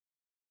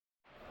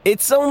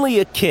It's only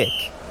a kick,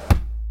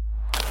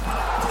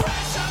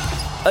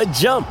 a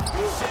jump,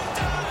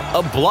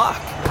 a block.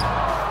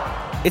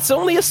 It's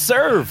only a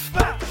serve.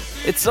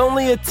 It's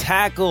only a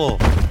tackle,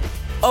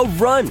 a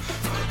run.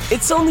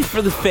 It's only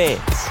for the fans.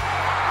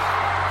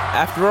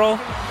 After all,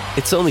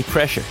 it's only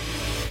pressure.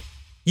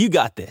 You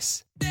got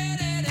this.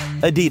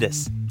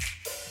 Adidas.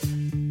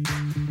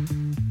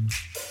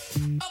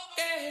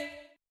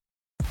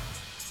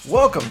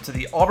 Welcome to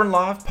the Auburn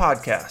Live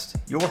Podcast,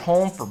 your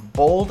home for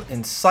bold,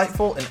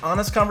 insightful, and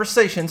honest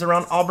conversations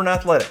around Auburn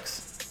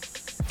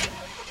athletics.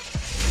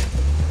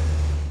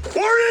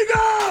 Where'd he go?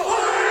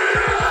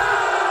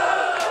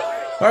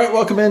 All right,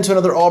 welcome into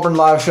another Auburn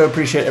Live show.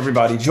 Appreciate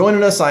everybody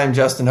joining us. I am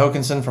Justin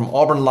Hokanson from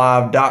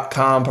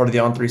auburnlive.com, part of the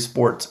On3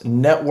 Sports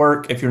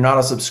Network. If you're not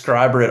a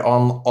subscriber at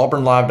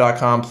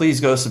auburnlive.com,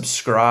 please go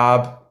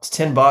subscribe. It's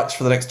 $10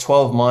 for the next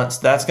 12 months.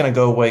 That's going to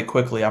go away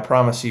quickly, I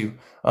promise you.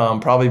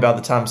 Probably by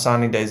the time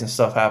signing days and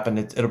stuff happen,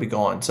 it'll be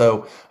gone.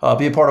 So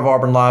be a part of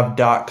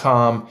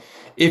auburnlive.com.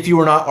 If you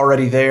were not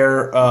already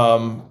there,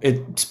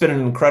 it's been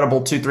an incredible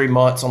 2-3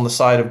 months on the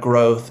side of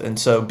growth. And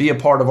so be a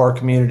part of our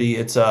community.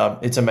 It's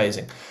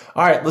amazing.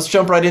 All right, let's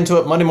jump right into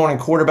it. Monday Morning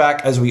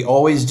Quarterback, as we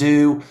always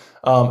do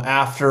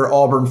after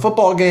Auburn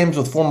football games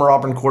with former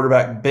Auburn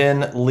quarterback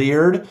Ben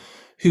Leard,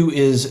 who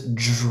is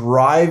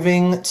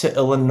driving to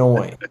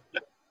Illinois.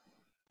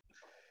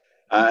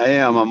 I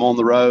am. I'm on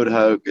the road,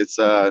 Hoke. It's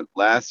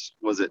last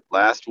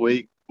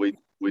week we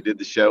did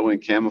the show in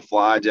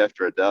camouflage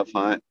after a dove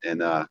hunt,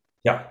 and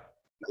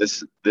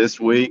this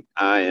week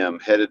I am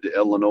headed to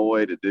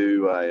Illinois to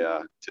do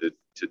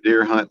to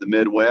deer hunt the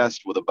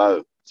Midwest with a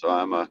bow. So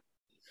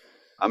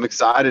I'm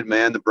excited,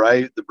 man. The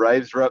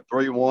Braves are up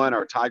 3-1.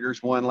 Our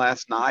Tigers won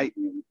last night,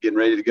 and getting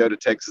ready to go to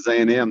Texas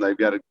A&M. They've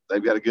got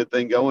a good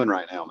thing going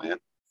right now, man.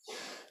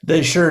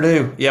 They sure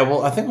do. Yeah.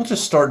 Well, I think we'll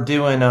just start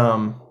doing.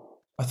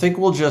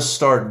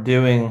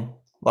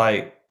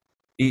 Like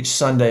each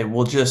Sunday.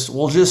 We'll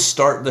just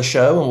start the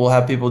show and we'll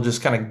have people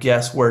just kind of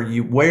guess where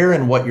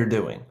and what you're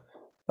doing.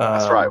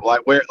 That's right.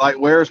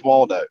 Where's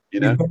Waldo? You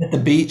know, been at the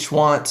beach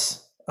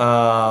once.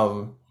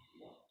 And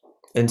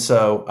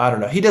so I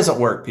don't know. He doesn't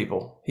work,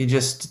 people. He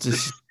just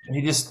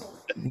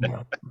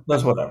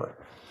does whatever.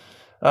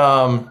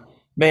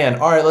 Man.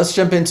 All right, let's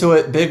jump into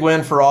it. Big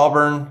win for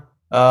Auburn.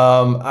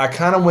 I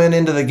kind of went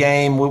into the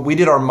game. We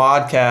did our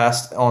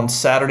modcast on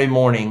Saturday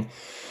morning.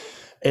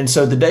 And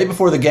so the day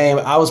before the game,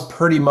 I was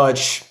pretty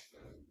much,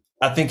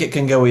 I think it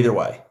can go either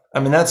way. I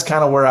mean, that's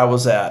kind of where I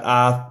was at.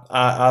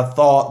 I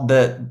thought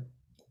that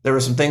there were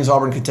some things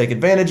Auburn could take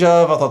advantage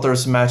of. I thought there were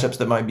some matchups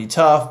that might be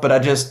tough,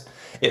 but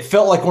it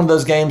felt like one of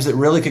those games that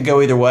really could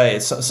go either way.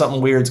 It's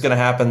something weird's going to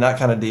happen, that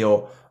kind of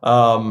deal.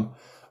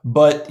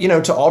 But,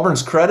 to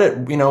Auburn's credit,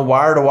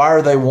 wire to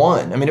wire, they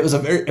won. I mean, it was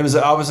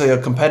obviously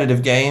a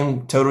competitive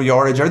game, total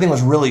yardage. Everything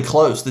was really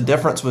close. The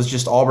difference was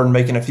just Auburn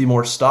making a few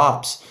more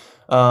stops.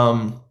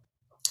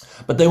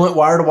 But they went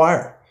wire to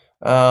wire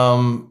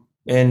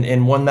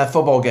and won that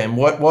football game.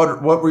 What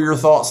were your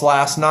thoughts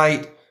last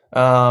night?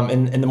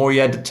 And the more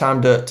you had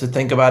time to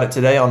think about it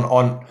today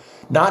on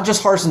not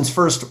just Harson's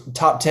first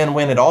top 10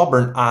 win at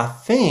Auburn. I'd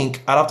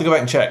have to go back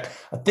and check.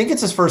 I think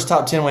it's his first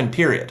top 10 win,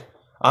 period.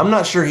 I'm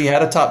not sure he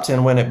had a top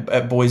 10 win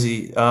at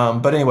Boise.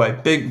 But anyway,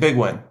 big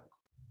win.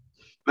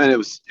 Man, it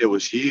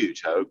was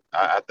huge, Hope.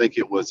 I think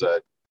it was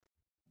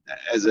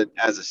as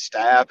a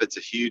staff, it's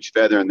a huge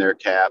feather in their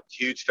cap,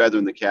 huge feather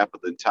in the cap of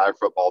the entire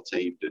football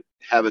team to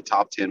have a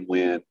top 10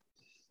 win,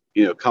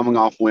 coming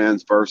off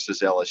wins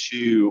versus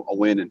LSU, a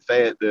win in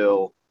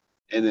Fayetteville,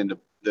 and then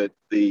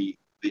the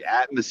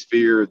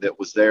atmosphere that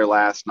was there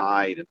last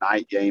night, a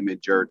night game in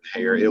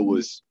Jordan-Hare, it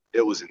was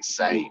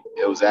insane.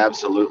 It was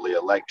absolutely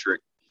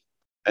electric,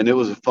 and it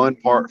was a fun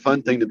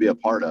thing to be a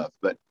part of.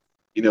 But,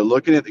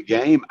 looking at the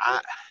game,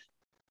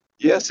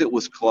 yes, it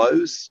was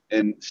close,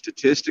 and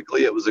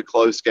statistically it was a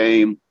close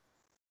game.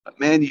 But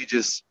man,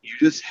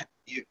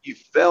 you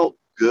felt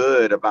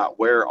good about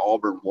where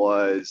Auburn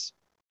was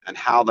and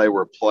how they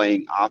were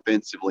playing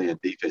offensively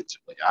and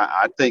defensively.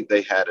 I think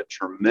they had a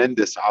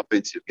tremendous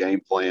offensive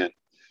game plan,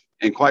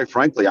 and quite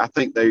frankly, I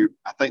think they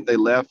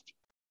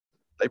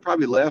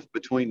probably left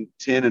between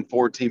 10 and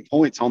 14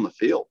 points on the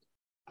field,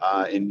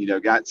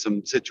 and got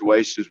some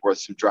situations where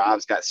some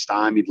drives got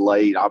stymied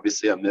late.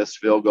 Obviously, a missed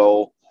field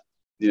goal.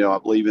 I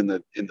believe in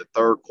the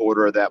third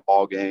quarter of that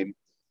ball game.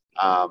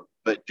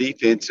 But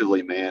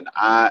defensively, man,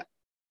 I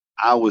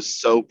was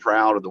so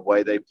proud of the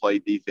way they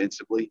played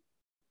defensively.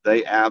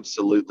 They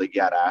absolutely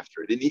got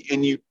after it. And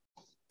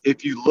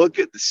if you look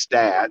at the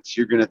stats,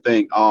 you're going to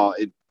think,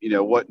 wasn't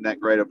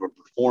that great of a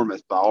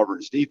performance by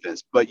Auburn's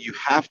defense. But you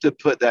have to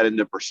put that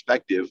into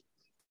perspective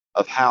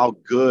of how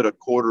good a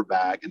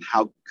quarterback and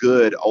how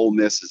good Ole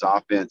Miss's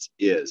offense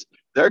is.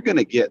 They're going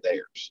to get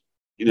theirs.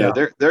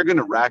 They're going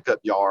to rack up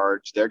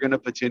yards. They're going to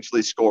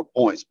potentially score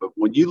points. But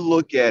when you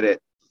look at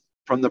it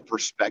from the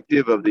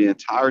perspective of the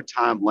entire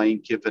time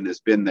Lane Kiffin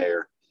has been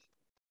there,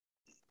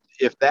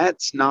 if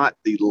that's not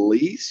the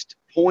least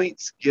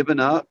points given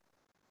up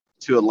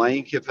to a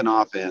Lane Kiffin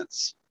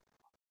offense,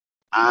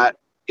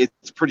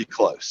 it's pretty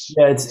close.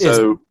 Yeah,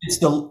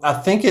 I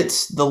think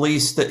it's the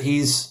least that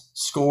he's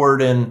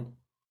scored in.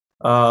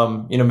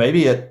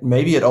 Maybe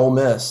at Ole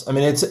Miss. I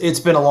mean, it's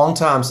been a long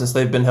time since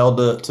they've been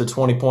held to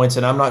 20 points,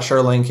 and I'm not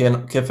sure Lane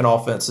Kiffin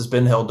offense has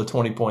been held to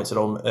 20 points at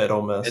Ole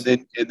Miss.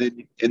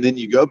 And then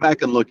you go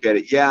back and look at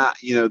it. Yeah,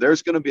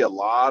 there's going to be a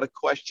lot of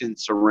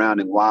questions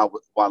surrounding why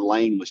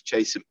Lane was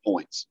chasing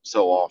points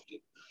so often.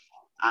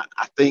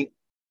 I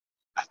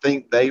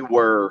think they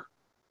were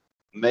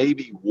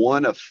maybe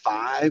 1 of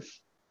 5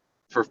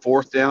 for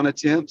fourth down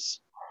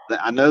attempts.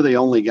 I know they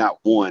only got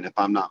 1, if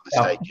I'm not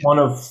mistaken. 1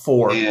 of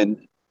 4. And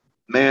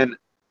man,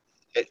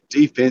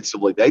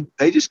 defensively,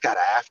 they just got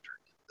after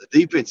it. The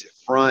defensive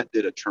front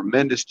did a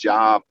tremendous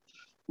job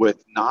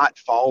with not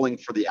falling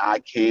for the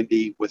eye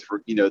candy with,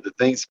 the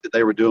things that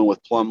they were doing with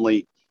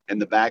Plumlee in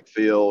the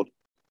backfield.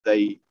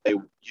 You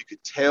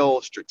could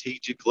tell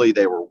strategically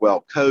they were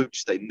well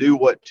coached. They knew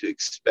what to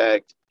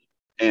expect.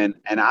 And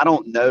I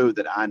don't know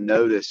that I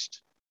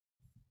noticed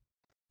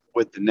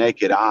with the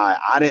naked eye,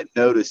 I didn't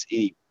notice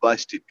any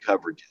busted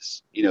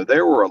coverages.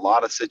 There were a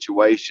lot of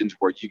situations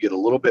where you get a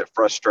little bit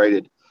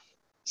frustrated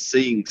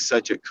seeing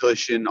such a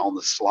cushion on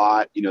the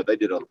slot. They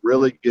did a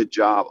really good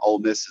job, Ole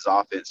Miss's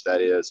offense,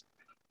 that is,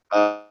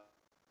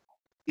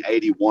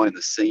 81 in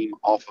the seam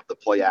off of the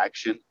play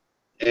action.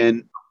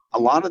 And a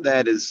lot of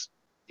that is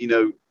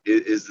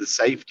the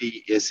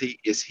safety. Is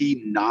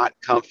he not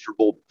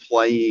comfortable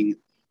playing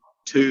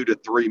 2 to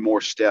 3 more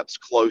steps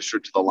closer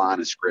to the line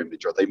of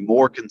scrimmage? Are they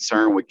more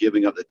concerned with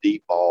giving up the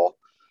deep ball,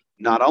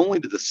 not only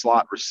to the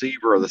slot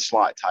receiver or the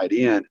slot tight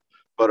end,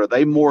 but are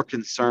they more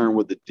concerned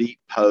with the deep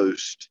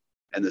post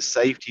and the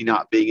safety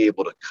not being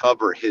able to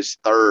cover his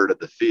third of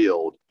the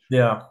field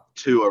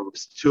to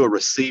a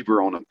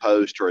receiver on a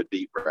post or a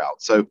deep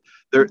route? So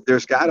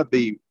there's got to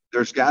be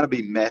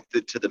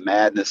method to the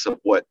madness of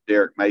what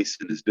Derek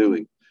Mason is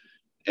doing.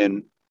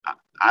 And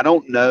I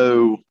don't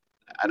know.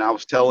 And I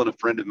was telling a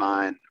friend of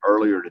mine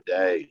earlier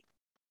today,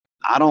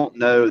 I don't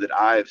know that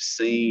I have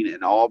seen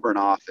an Auburn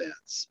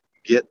offense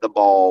get the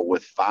ball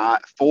with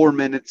 4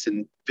 minutes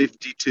and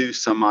 52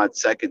 some odd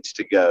seconds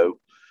to go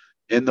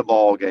in the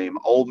ball game.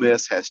 Ole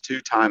Miss has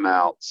 2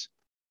 timeouts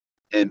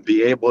and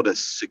be able to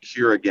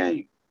secure a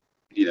game,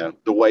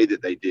 the way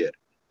that they did.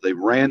 They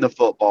ran the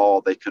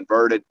football. They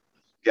converted,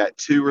 got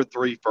 2 or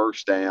 3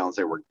 first downs.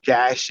 They were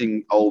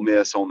gashing Ole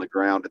Miss on the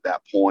ground at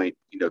that point,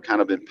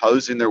 kind of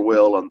imposing their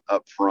will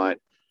up front.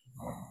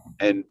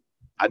 And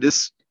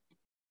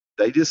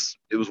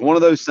it was one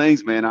of those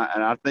things, man.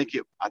 I think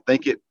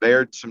it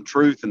bared some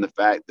truth in the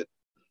fact that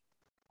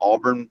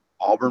Auburn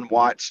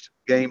watched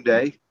game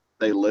day.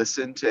 They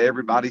listened to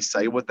everybody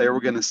say what they were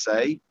going to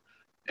say,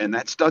 and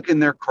that stuck in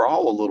their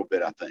craw a little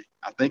bit. I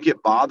think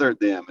it bothered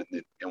them.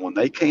 And when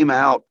they came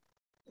out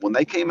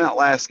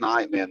last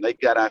night, man, they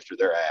got after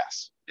their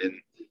ass. And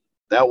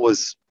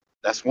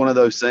that's one of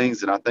those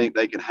things that I think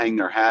they can hang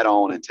their hat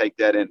on and take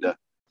that into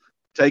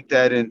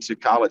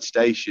College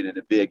Station, and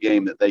it'd be a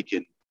game that they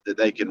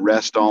can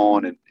rest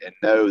on and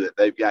know that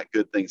they've got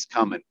good things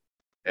coming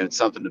and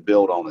something to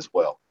build on as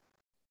well.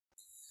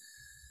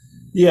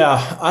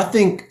 Yeah, I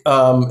think,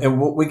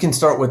 and we can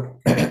start with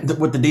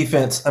the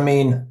defense. I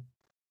mean,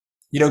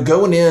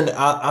 going in,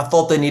 I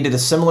thought they needed a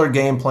similar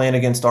game plan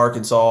against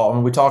Arkansas. I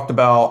mean, we talked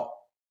about,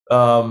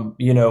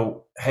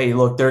 hey,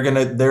 look,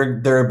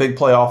 they're a big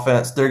play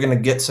offense. They're going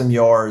to get some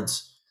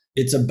yards.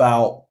 It's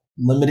about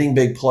limiting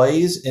big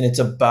plays, and it's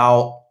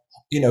about,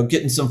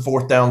 getting some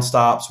fourth down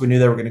stops. We knew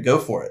they were going to go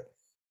for it.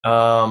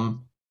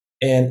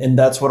 And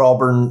that's what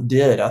Auburn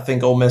did. I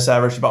think Ole Miss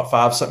averaged about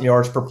 5-something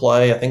yards per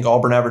play. I think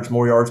Auburn averaged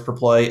more yards per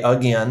play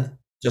again,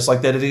 just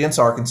like they did against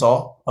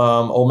Arkansas.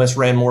 Ole Miss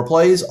ran more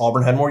plays.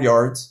 Auburn had more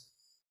yards.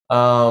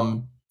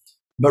 But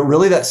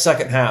really that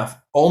second half,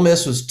 Ole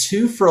Miss was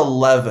 2 for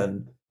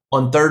 11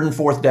 on third and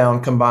fourth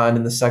down combined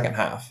in the second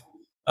half.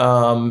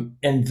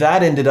 And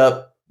that ended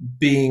up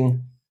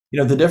being,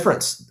 the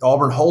difference.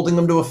 Auburn holding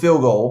them to a field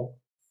goal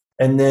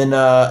and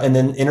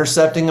then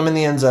intercepting them in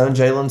the end zone,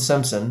 Jalen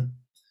Simpson.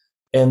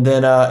 And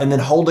then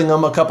holding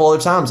them a couple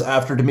other times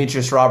after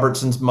Demetrius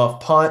Robertson's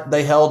muff punt,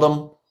 they held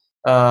them.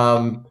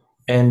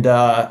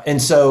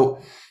 And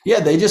so, yeah,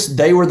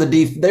 they were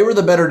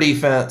the better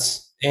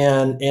defense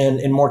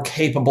and more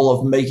capable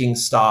of making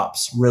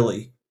stops,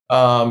 really.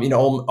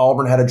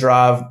 Auburn had a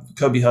drive,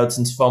 Kobe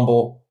Hudson's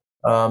fumble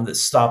that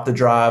stopped the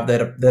drive.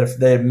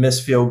 They had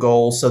missed field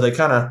goals, so they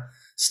kind of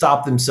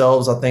stopped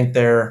themselves, I think,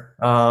 there.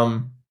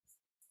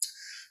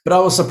 But I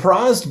was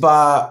surprised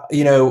by,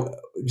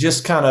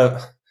 just kind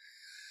of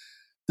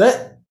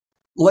that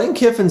Lane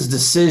Kiffin's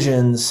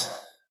decisions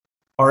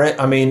are,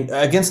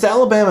 against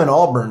Alabama and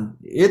Auburn,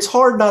 it's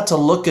hard not to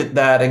look at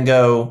that and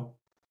go,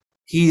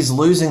 he's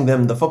losing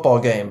them the football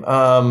game.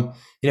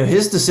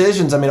 His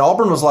decisions,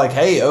 Auburn was like,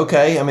 hey,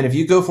 okay, if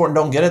you go for it and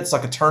don't get it, it's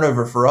like a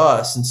turnover for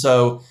us. And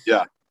so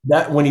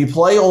that when you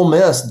play Ole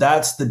Miss,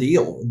 that's the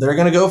deal. They're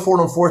going to go for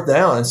it on fourth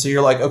down. And so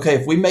you're like, okay,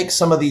 if we make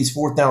some of these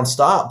fourth down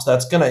stops,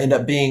 that's going to end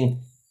up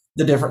being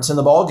the difference in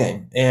the ball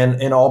game.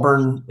 And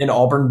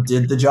Auburn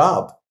did the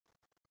job.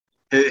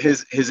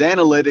 his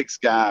analytics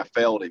guy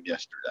failed him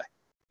yesterday.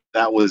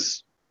 That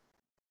was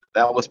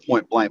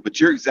point blank. But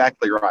you're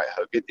exactly right,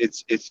 Hope.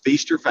 It's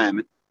feast or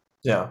famine.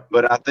 Yeah.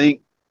 But I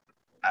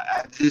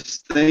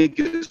just think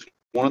it's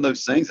one of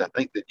those things. I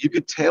think that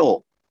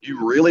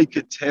you really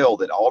could tell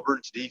that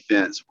Auburn's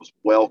defense was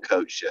well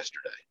coached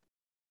yesterday.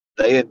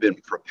 They had been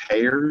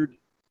prepared.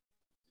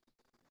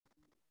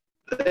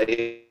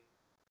 They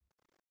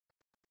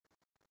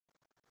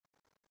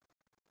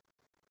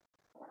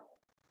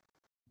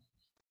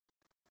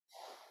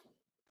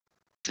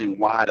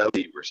wide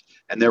open,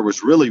 and there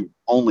was really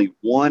only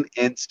one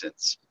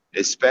instance,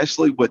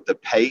 especially with the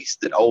pace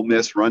that Ole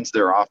Miss runs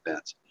their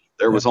offense.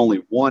 There was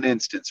only one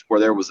instance where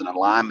there was an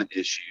alignment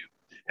issue,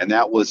 and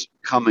that was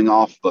coming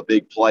off of a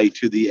big play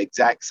to the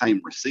exact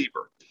same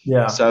receiver.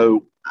 Yeah.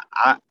 So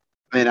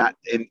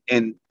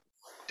and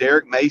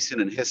Derek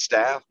Mason and his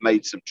staff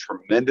made some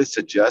tremendous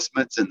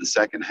adjustments in the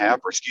second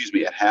half, or excuse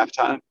me, at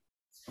halftime,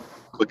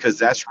 because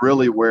that's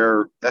really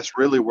where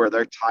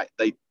they're tight.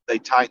 They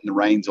tightened the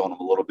reins on them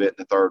a little bit in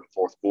the third and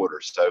fourth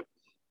quarter. So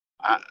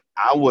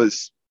I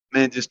was,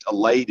 just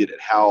elated at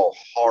how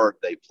hard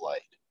they played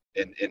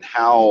and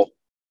how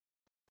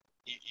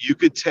you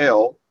could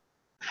tell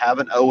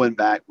having Owen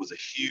back was a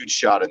huge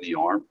shot in the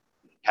arm.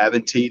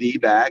 Having TD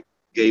back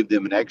gave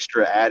them an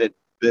extra added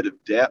bit of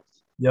depth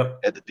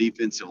at the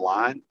defensive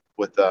line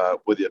with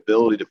the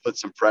ability to put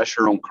some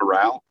pressure on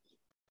Corral.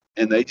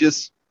 And they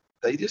just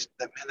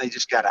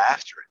got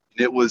after it.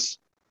 And it was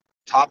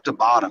top to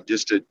bottom,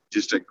 just a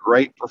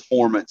great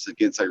performance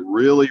against a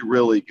really,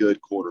 really good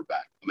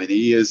quarterback.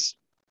 He is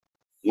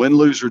win,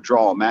 lose, or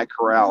draw. Matt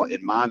Corral,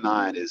 in my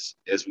mind, is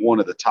one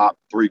of the top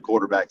three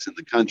quarterbacks in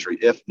the country,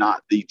 if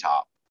not the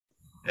top.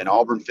 And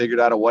Auburn figured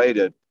out a way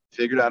to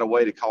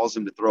cause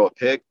him to throw a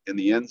pick in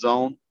the end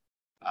zone.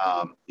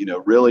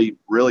 Really,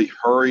 really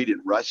hurried and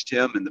rushed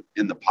him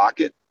in the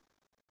pocket,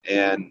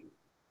 and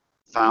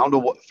found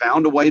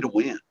a way to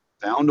win.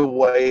 Found a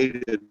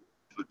way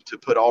to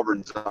put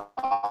Auburn's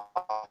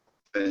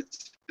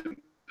offense in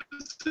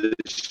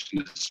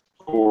position to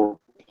score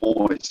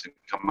points and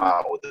come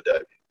out with a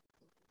W.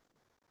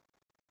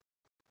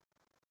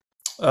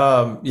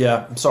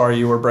 Yeah, I'm sorry,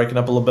 you were breaking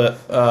up a little bit.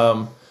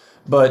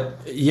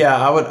 But yeah,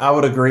 I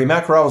would agree.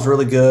 Matt Corral was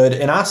really good,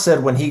 and I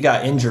said when he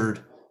got injured,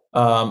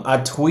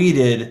 I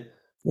tweeted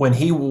when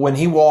he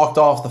walked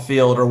off the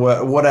field or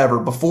whatever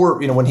before,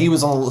 when he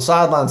was on the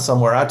sideline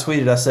somewhere. I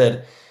tweeted, I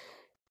said,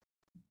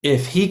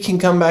 if he can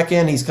come back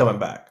in, he's coming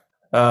back.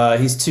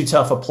 He's too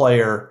tough a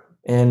player,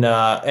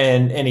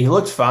 and he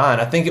looked fine.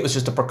 I think it was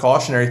just a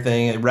precautionary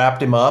thing. It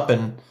wrapped him up,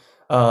 and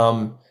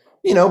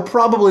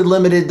probably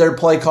limited their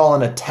play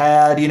calling a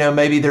tad.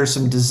 Maybe there's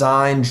some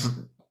designed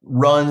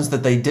runs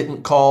that they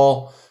didn't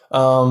call,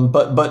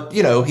 but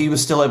he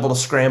was still able to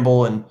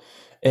scramble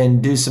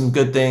and do some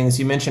good things.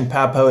 You mentioned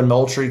Papo and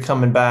Moultrie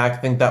coming back. I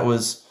think that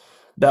was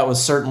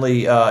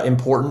certainly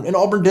important, and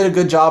Auburn did a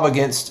good job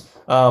against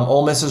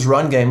Ole Miss's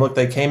run game. Look,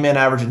 they came in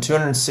averaging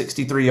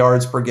 263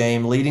 yards per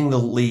game, leading the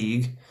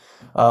league.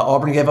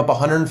 Auburn gave up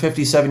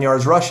 157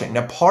 yards rushing.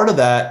 Now, part of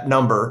that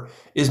number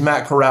is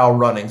Matt Corral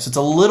running, so it's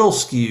a little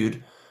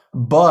skewed,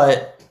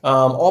 but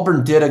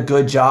Auburn did a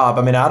good job.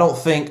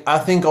 I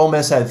think Ole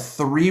Miss had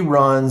 3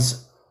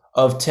 runs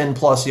of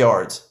 10-plus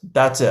yards.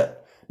 That's it.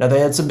 Now, they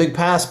had some big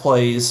pass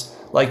plays.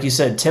 Like you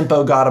said,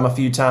 tempo got them a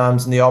few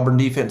times, and the Auburn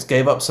defense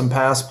gave up some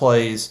pass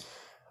plays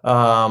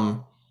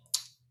in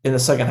the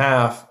second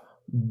half.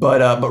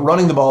 But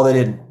running the ball,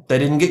 they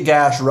didn't get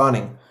gashed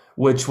running,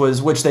 which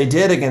they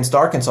did against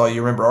Arkansas.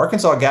 You remember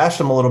Arkansas gashed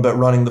them a little bit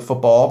running the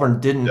football.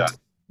 Auburn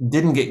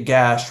didn't get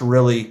gashed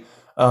really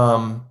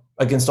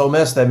against Ole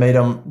Miss. They made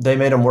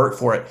them work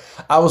for it.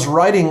 I was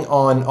writing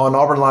on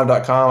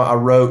AuburnLive.com. I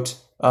wrote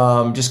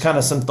just kind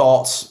of some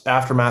thoughts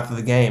aftermath of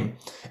the game.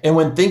 And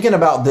when thinking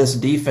about this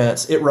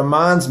defense, it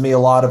reminds me a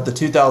lot of the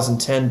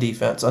 2010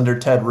 defense under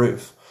Ted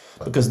Roof,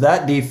 because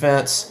that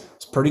defense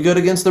is pretty good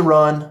against the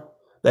run.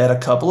 They had a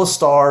couple of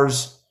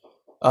stars.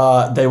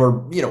 They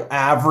were,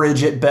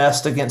 average at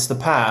best against the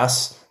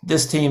pass.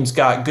 This team's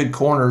got good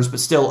corners, but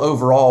still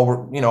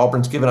overall,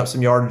 Auburn's given up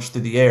some yardage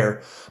through the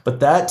air. But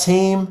that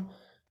team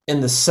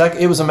in the second,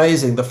 it was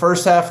amazing. The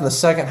first half and the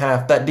second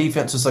half, that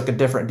defense was like a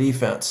different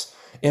defense.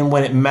 And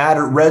when it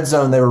mattered, red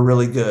zone, they were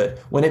really good.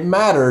 When it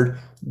mattered,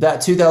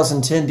 that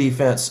 2010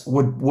 defense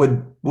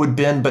would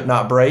bend but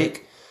not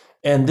break.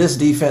 And this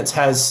defense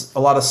has a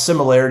lot of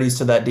similarities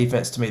to that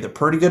defense to me. They're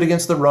pretty good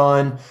against the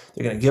run.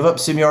 They're going to give up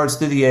some yards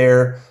through the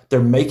air. They're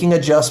making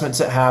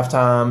adjustments at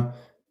halftime,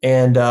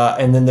 and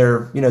then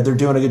they're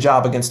doing a good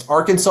job against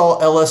Arkansas,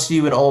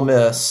 LSU, and Ole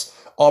Miss.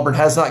 Auburn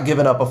has not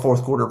given up a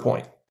fourth quarter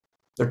point.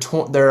 They're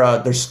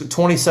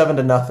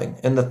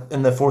 27-0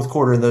 in the fourth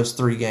quarter in those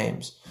 3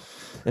 games,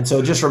 and so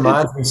it just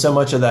reminds me so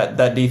much of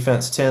that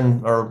defense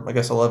 10 or I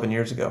guess 11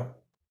 years ago.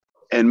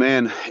 And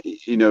man,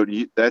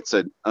 that's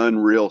an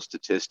unreal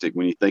statistic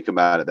when you think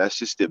about it. That's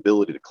just the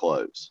ability to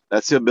close.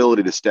 That's the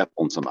ability to step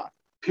on somebody,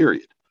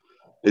 period.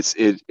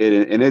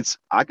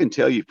 I can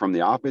tell you from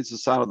the offensive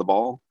side of the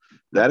ball,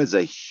 that is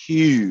a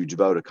huge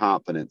vote of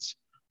confidence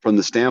from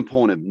the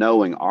standpoint of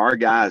knowing our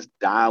guys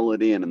dial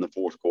it in the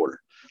fourth quarter.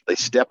 They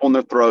step on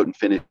their throat and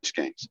finish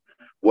games.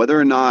 Whether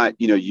or not,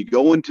 you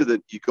go into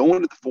the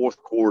fourth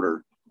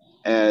quarter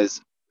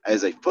as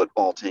a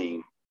football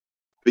team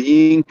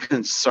being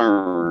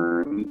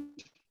concerned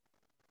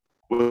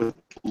with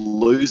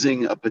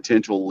losing a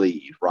potential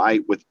lead,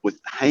 right? With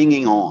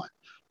hanging on.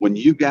 When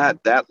you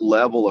got that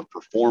level of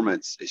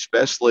performance,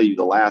 especially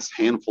the last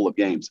handful of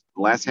games,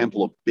 the last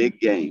handful of big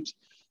games,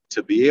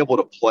 to be able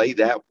to play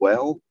that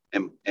well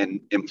and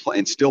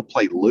still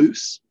play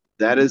loose,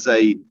 that is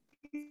a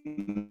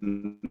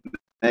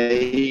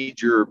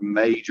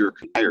major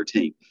entire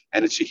team.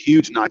 And it's a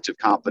huge notch of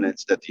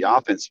confidence that the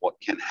offense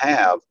can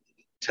have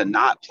to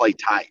not play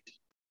tight,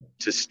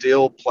 to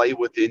still play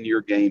within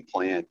your game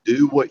plan,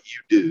 do what you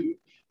do.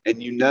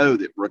 And you know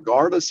that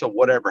regardless of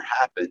whatever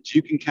happens,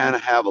 you can kind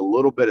of have a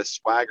little bit of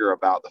swagger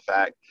about the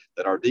fact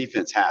that our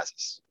defense has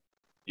us.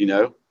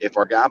 If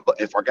our guy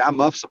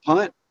muffs a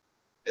punt,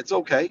 it's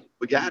okay.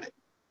 We got it.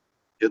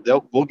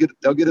 They'll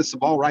get us the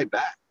ball right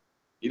back.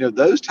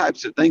 Those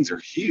types of things are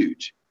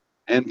huge.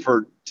 And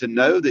to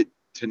know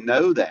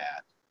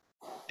that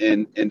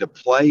and to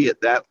play at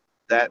that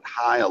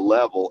high a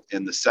level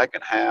in the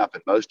second half,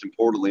 and most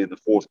importantly in the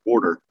fourth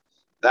quarter,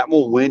 that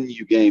will win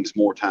you games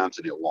more times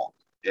than it won't.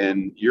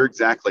 And you're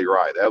exactly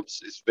right.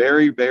 It's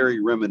very,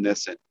 very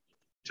reminiscent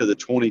to the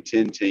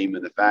 2010 team,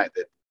 and the fact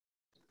that,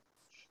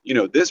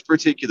 this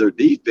particular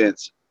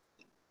defense,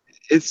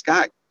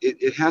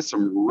 it has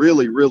some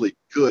really, really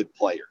good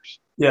players.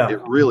 Yeah.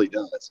 It really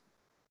does.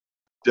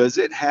 Does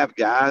it have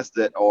guys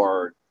that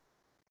are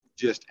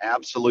just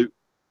absolute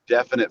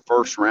definite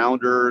first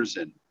rounders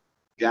and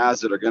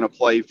guys that are going to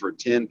play for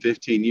 10,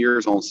 15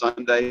 years on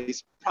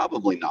Sundays?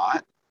 Probably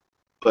not.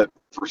 But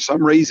for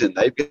some reason,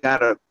 they've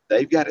got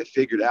it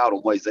figured out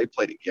on ways they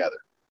play together.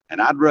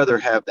 And I'd rather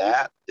have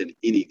that than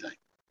anything.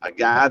 A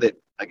guy that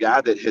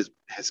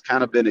has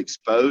kind of been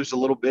exposed a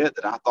little bit,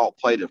 that I thought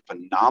played a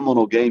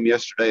phenomenal game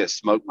yesterday, is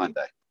Smoke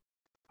Monday.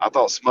 I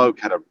thought Smoke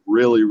had a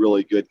really,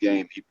 really good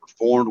game. He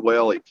performed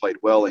well. He played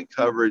well in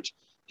coverage.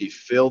 He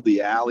filled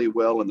the alley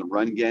well in the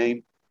run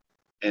game.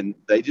 And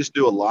they just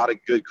do a lot of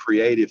good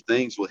creative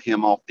things with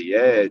him off the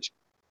edge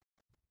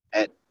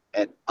at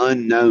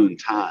unknown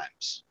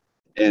times.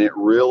 And it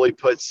really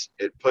puts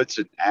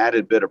an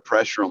added bit of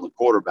pressure on the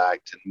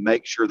quarterback to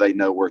make sure they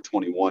know where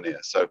 21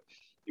 is. So,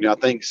 I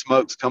think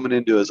Smoke's coming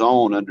into his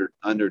own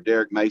under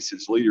Derek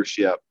Mason's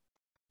leadership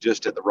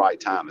just at the right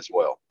time as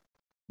well.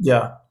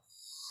 Yeah.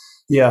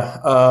 Yeah.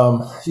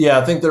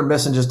 I think they're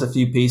missing just a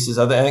few pieces.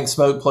 I think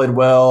Smoke played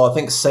well. I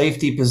think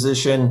safety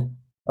position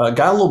got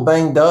a little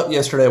banged up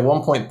yesterday. At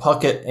one point,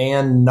 Puckett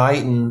and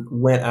Knighton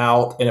went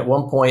out. And at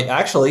one point,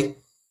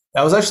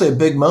 that was actually a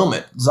big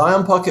moment.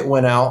 Zion Puckett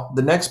went out.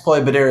 The next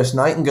play, Badarius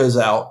Knighton goes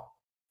out.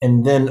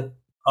 And then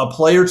a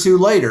play or two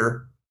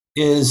later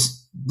is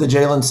the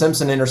Jalen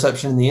Simpson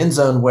interception in the end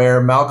zone,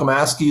 where Malcolm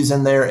Askew's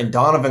in there and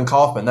Donovan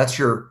Kaufman. That's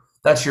your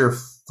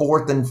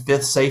fourth and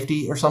fifth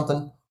safety or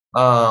something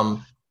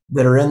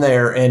that are in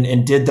there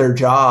and did their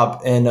job.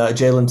 And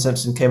Jalen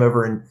Simpson came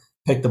over and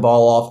picked the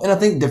ball off. And I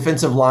think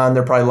defensive line,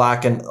 they're probably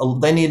lacking.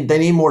 They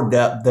need more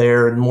depth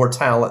there and more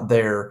talent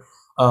there.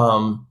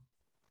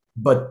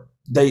 But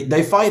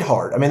they fight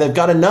hard. I mean, they've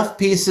got enough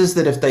pieces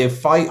that if they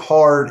fight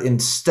hard and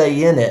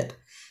stay in it,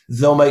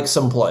 they'll make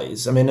some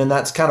plays. I mean, and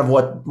that's kind of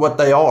what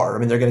they are. I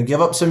mean, they're going to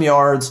give up some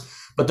yards,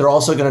 but they're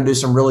also going to do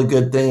some really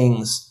good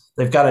things.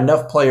 They've got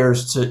enough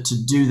players to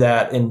do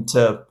that and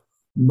to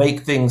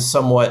make things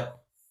somewhat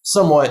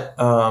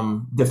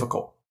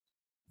difficult.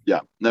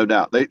 Yeah, no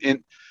doubt.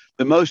 And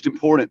the most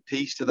important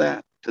piece to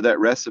that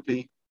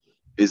recipe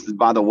is that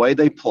by the way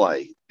they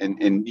play,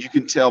 and you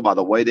can tell by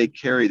the way they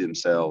carry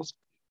themselves,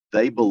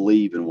 they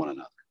believe in one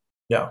another.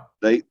 Yeah.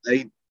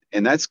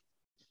 And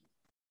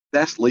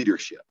that's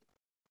leadership.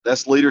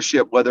 That's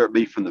leadership, whether it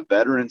be from the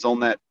veterans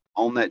on that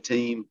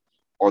team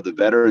or the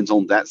veterans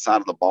on that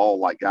side of the ball,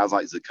 like guys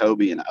like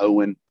Zacoby and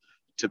Owen,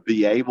 to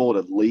be able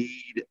to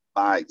lead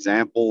by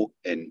example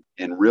and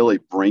really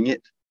bring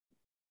it.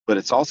 But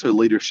it's also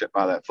leadership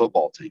by that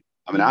football team.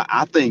 I mean,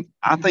 I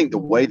think the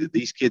way that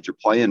these kids are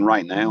playing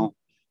right now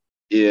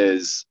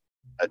is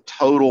a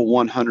total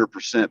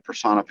 100%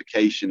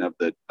 personification of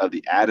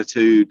the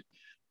attitude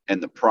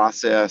and the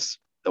process,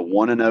 the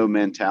 1-0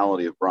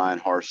 mentality of Brian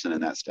Harsin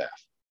and that staff.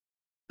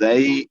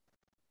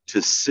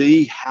 To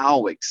see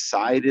how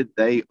excited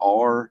they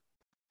are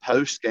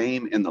post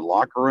game in the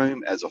locker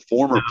room as a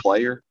former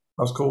player.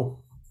 That's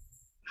cool.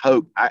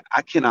 Hope,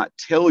 I cannot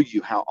tell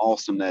you how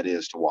awesome that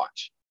is to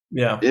watch.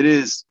 Yeah. It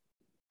is.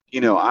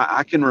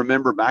 I can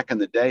remember back in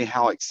the day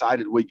how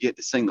excited we get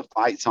to sing the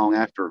fight song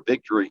after a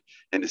victory,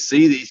 and to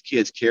see these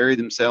kids carry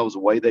themselves the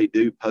way they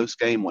do post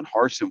game when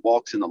Harsin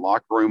walks in the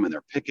locker room and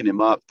they're picking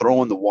him up,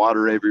 throwing the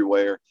water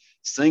everywhere,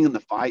 singing the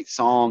fight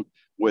song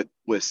with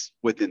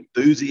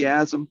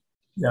enthusiasm.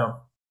 Yeah.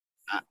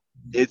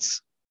 It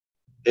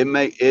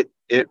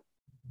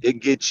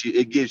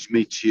gives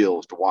me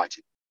chills to watch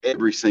it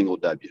every single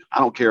W. I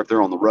don't care if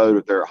they're on the road or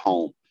if they're at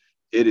home.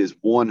 It is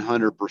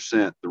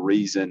 100% the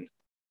reason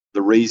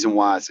the reason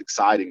why it's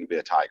exciting to be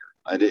a Tiger.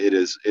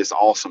 It's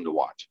awesome to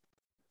watch.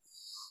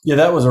 Yeah,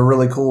 that was a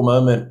really cool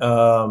moment.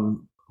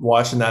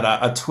 Watching that,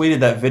 I tweeted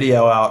that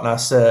video out, and I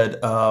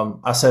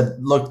said,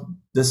 look,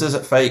 this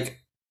isn't fake.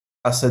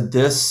 I said,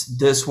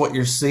 this what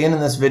you're seeing in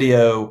this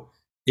video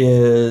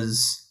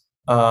is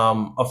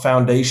a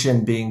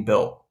foundation being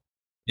built.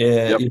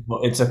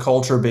 It's a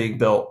culture being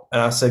built.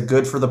 And I said,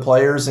 good for the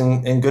players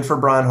and good for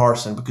Brian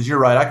Harsin, because you're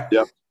right.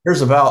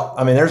 There's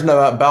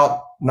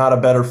not a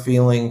better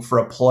feeling for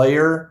a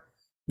player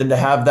than to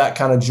have that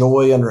kind of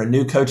joy under a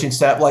new coaching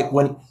staff. Like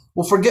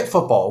forget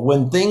football.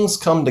 When things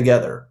come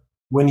together,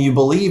 when you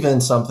believe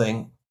in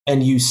something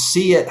and you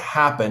see it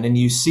happen and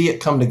you see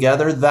it come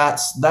together,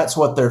 that's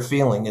what they're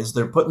feeling, is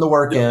they're putting the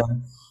work in,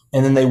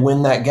 and then they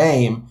win that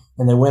game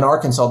and they win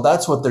Arkansas.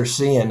 That's what they're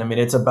seeing. I mean,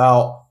 it's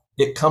about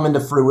it coming to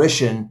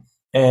fruition,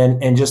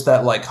 and just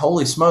that, like,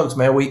 holy smokes,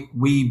 man,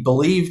 we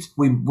believed,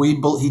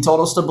 he told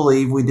us to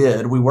believe, we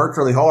did. We worked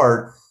really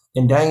hard,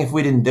 and dang, if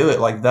we didn't do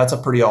it, like, that's a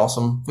pretty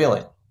awesome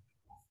feeling.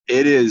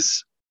 It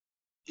is,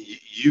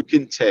 you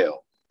can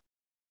tell,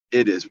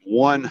 it is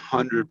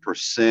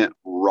 100%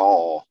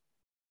 raw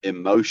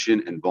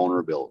emotion and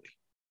vulnerability.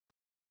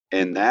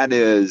 And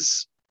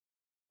that's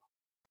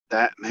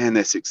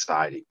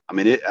exciting. I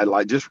mean,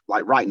 just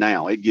right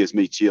now, it gives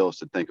me chills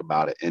to think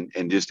about it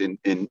and just and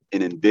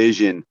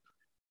envision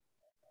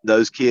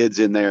those kids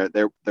in there.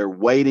 They're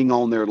waiting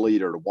on their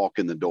leader to walk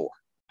in the door,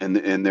 and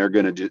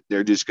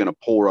they're just gonna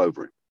pour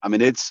over him. I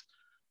mean, it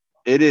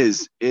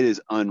is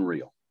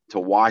unreal to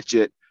watch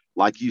it,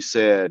 like you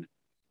said,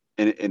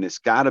 and it's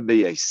got to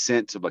be a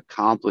sense of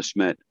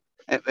accomplishment,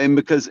 and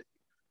because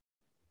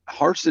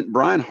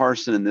Brian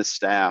Harsin and this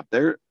staff,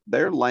 they're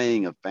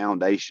laying a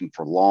foundation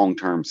for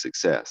long-term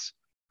success.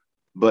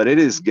 But it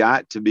has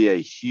got to be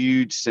a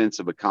huge sense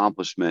of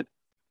accomplishment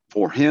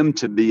for him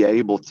to be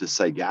able to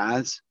say,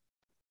 guys,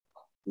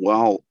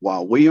 while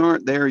we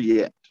aren't there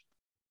yet,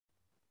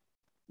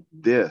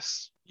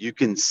 you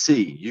can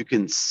see, you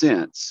can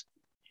sense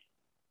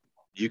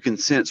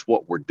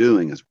what we're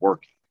doing is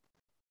working.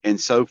 And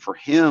so for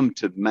him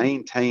to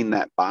maintain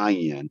that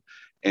buy-in,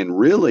 and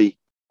really,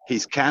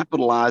 he's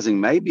capitalizing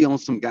maybe on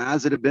some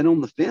guys that have been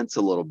on the fence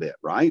a little bit,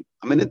 right?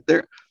 I mean,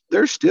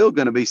 there's still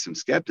going to be some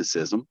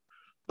skepticism,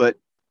 but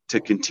to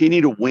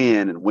continue to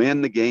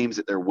win the games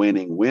that they're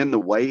winning, win the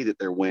way that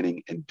they're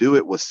winning, and do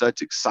it with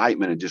such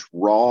excitement and just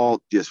raw,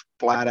 just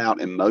flat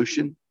out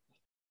emotion,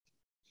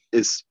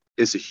 it's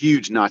a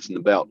huge notch in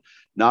the belt,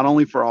 not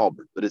only for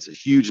Auburn, but it's a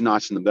huge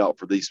notch in the belt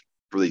for these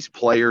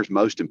players,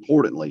 most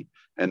importantly,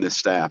 and this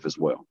staff as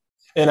well.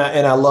 And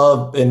I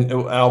love, and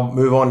I'll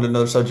move on to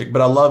another subject,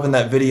 but I love in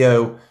that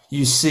video,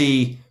 you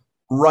see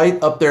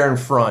right up there in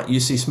front, you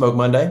see Smoke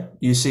Monday,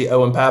 you see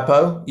Owen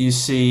Papo, you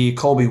see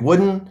Colby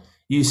Wooden,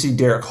 you see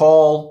Derek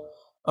Hall,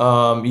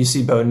 you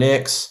see Bo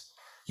Nix,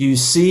 you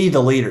see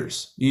the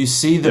leaders, you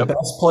see the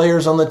best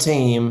players on the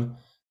team.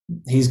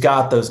 He's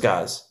got those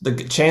guys, the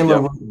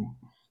Chandler Wooden,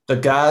 the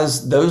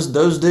guys, those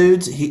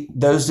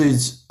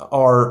dudes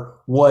are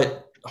what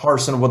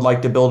Harsin would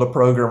like to build a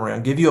program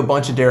around. Give you a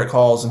bunch of Derek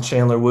Halls and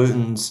Chandler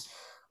Wootens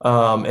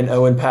and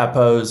Owen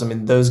Papos. I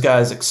mean, those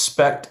guys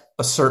expect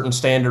a certain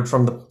standard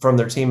from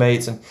their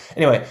teammates. And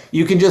anyway,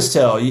 you can just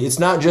tell it's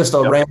not just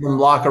a random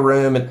locker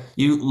room, and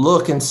you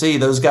look and see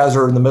those guys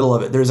are in the middle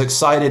of it. They're as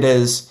excited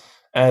as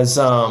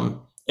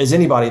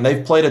anybody, and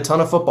they've played a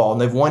ton of football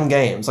and they've won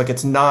games. Like,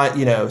 it's not,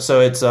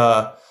 so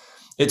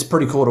it's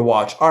pretty cool to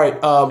watch. All right,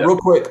 real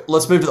quick,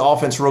 let's move to the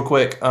offense real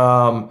quick.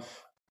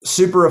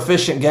 Super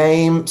efficient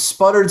game,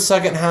 sputtered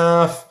second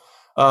half,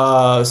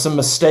 some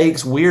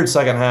mistakes, weird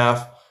second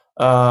half.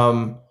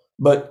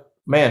 But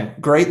man,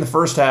 great in the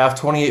first half,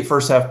 28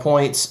 first half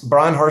points.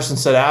 Brian Harsin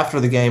said after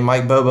the game,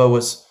 Mike Bobo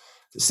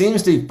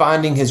seems to be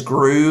finding his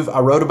groove. I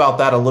wrote about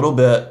that a little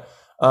bit.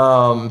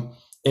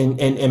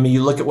 And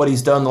you look at what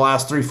he's done the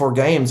last 3-4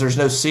 games, there's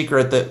no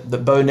secret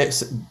that Bo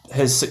Nix,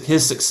 his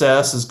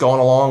success has gone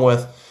along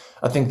with,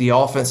 I think, the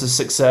offense's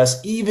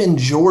success. Even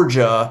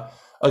Georgia,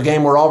 a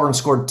game where Auburn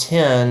scored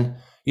 10,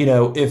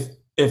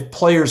 if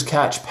players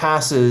catch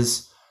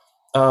passes,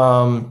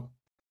 Bo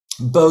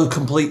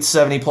completes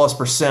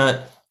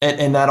 70+%,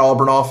 and that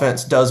Auburn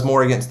offense does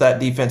more against that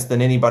defense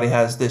than anybody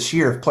has this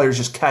year if players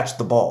just catch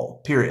the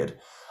ball, period.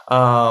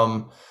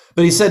 But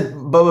he said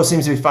Bobo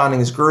seems to be finding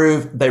his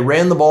groove. They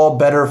ran the ball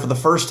better for the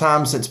first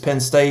time since Penn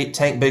State.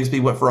 Tank Bigsby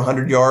went for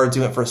 100 yards.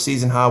 He went for a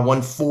season-high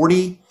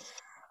 140.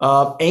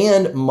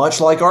 And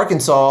much like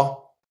Arkansas,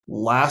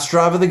 last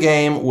drive of the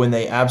game, when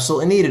they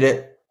absolutely needed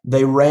it,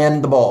 they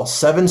ran the ball.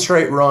 7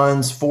 straight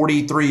runs,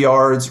 43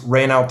 yards,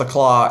 ran out the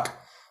clock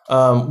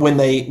when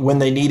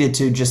they needed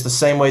to, just the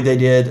same way they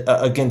did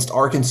against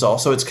Arkansas.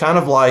 So it's kind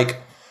of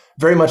like,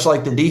 very much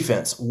like the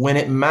defense. When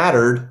it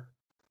mattered,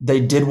 they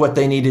did what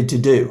they needed to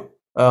do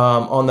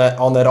on that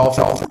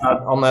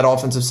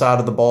offensive side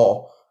of the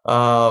ball.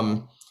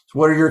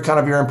 What are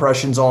your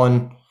impressions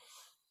on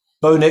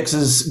Bo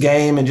Nix's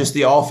game and just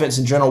the offense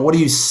in general? What are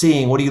you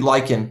seeing? What are you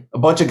liking? A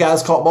bunch of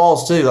guys caught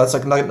balls too. That's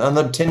like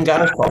another 10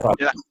 guys caught balls.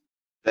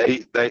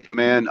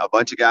 Man, a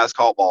bunch of guys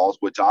caught balls,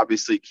 which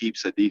obviously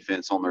keeps a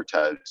defense on their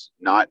toes,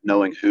 not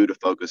knowing who to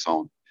focus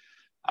on.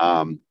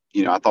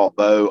 I thought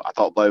Bo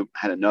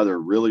had another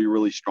really,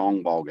 really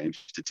strong ball game.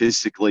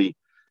 Statistically,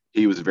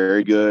 he was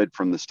very good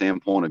from the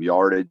standpoint of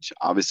yardage.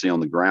 Obviously, on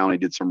the ground, he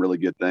did some really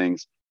good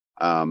things.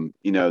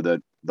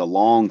 The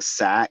long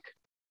sack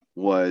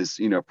was,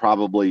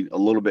 probably a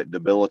little bit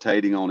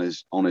debilitating on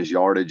his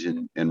yardage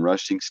and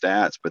rushing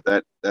stats,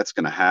 but that's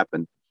going to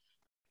happen.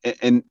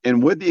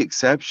 And with the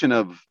exception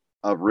of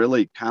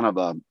really kind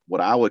of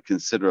what I would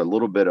consider a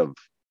little bit of,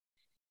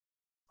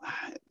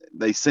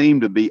 they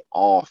seem to be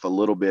off a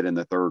little bit in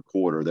the third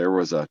quarter. There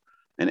was an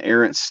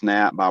errant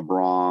snap by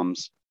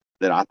Brahms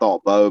that I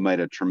thought Bo made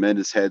a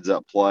tremendous heads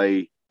up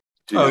play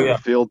to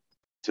field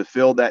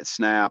that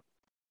snap.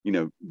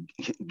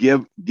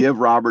 Give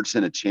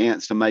Robertson a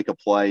chance to make a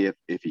play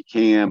if he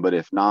can, but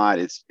if not,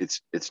 it's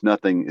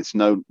nothing. It's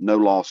no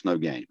loss, no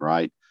gain,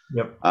 right?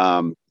 Yep.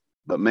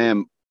 But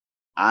man,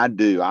 I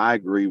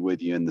agree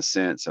with you in the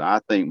sense that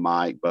I think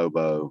Mike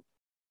Bobo,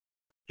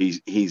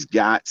 he's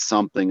got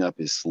something up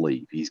his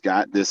sleeve. He's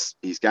got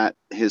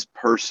his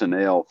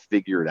personnel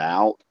figured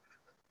out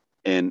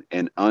and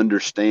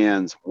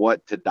understands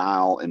what to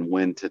dial and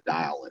when to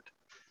dial it.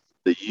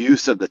 The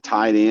use of the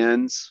tight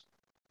ends,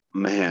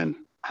 man,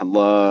 I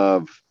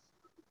love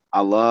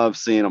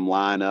seeing them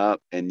line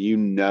up, and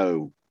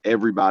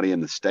everybody in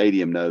the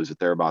stadium knows that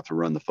they're about to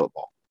run the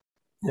football.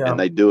 Yeah. And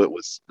they do it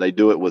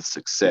with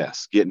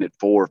success, getting it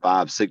 4,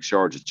 5, 6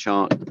 yards a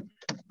chunk.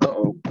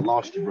 Uh-oh, I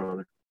lost you,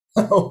 brother.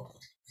 Oh,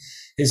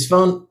 his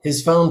phone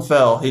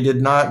fell. He did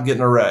not get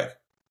in a wreck.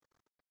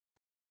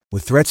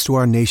 With threats to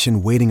our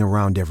nation waiting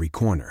around every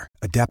corner,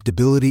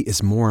 adaptability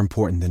is more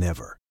important than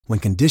ever. When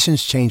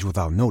conditions change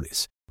without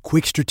notice,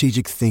 quick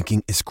strategic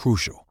thinking is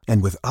crucial.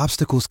 And with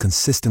obstacles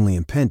consistently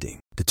impending,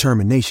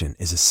 determination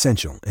is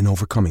essential in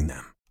overcoming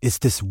them. It's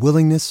this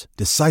willingness,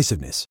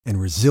 decisiveness, and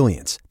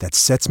resilience that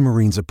sets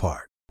Marines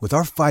apart. With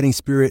our fighting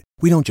spirit,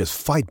 we don't just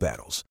fight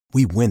battles,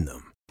 we win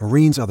them.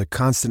 Marines are the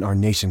constant our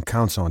nation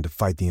counts on to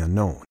fight the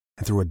unknown.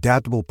 And through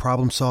adaptable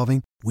problem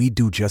solving, we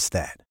do just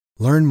that.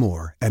 Learn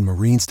more at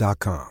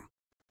marines.com.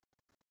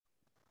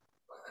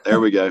 There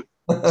we go.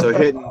 So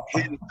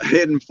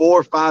hitting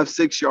 4, 5,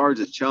 6 yards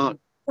a chunk,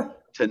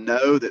 to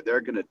know that they're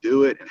going to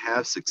do it and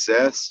have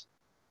success,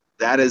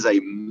 that is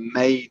a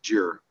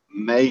major,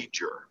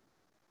 major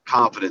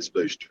confidence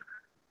booster.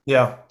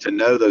 Yeah. To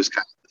know those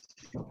kinds of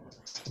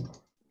things.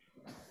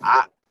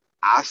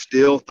 I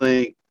still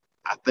think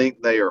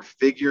they are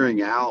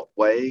figuring out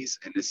ways,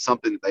 and it's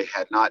something that they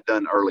had not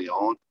done early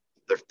on.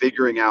 They're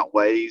figuring out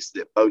ways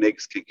that Bo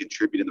Nix can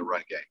contribute in the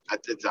run game.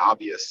 It's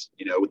obvious,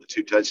 with the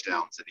 2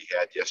 touchdowns that he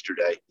had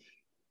yesterday,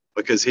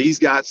 because he's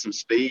got some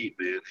speed,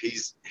 man.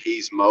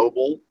 He's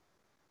mobile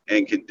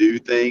and can do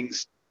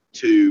things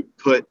to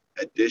put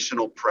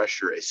additional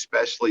pressure,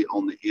 especially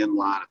on the end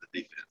line of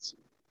the defense,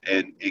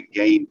 and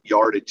gain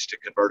yardage to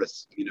convert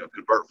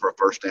for a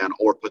first down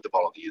or put the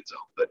ball in the end zone.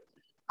 But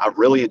I've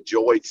really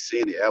enjoyed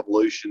seeing the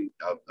evolution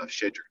of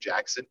Shedrick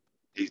Jackson.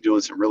 He's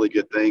doing some really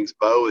good things.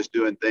 Bo is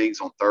doing things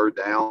on third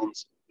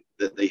downs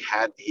that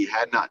he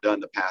had not done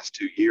the past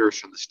 2 years,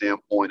 from the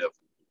standpoint of,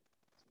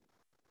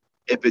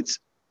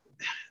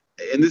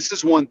 and this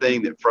is one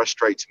thing that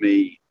frustrates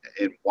me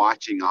in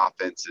watching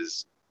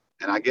offenses,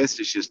 and I guess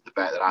it's just the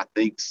fact that I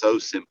think so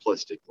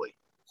simplistically.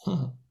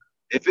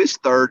 If it's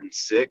 3rd and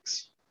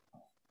 6,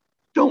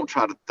 don't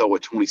try to throw a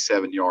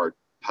 27-yard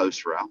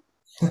post route.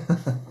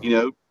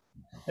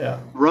 Yeah.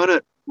 Run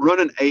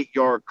an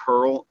 8-yard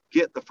curl,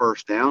 get the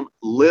first down,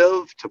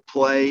 live to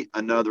play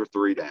another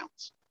 3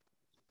 downs.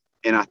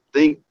 And I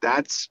think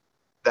that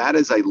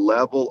is a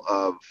level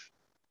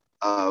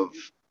of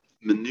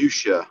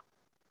minutia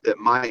that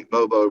Mike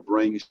Bobo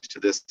brings to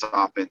this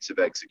offensive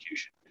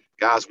execution.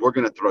 Guys, we're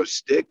going to throw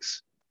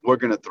sticks. We're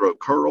going to throw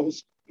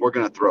curls. We're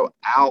going to throw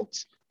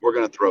outs. We're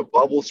going to throw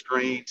bubble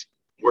screens.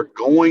 We're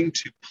going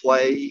to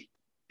play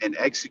and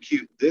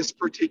execute this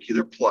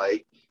particular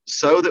play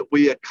so that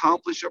we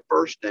accomplish a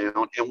first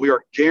down, and we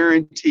are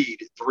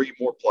guaranteed 3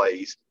 more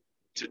plays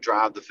to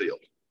drive the field.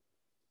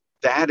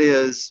 That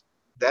is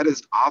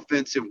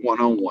offensive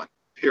one-on-one,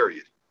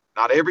 period.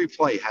 Not every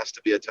play has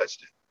to be a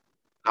touchdown.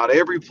 Not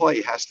every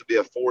play has to be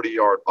a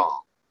 40-yard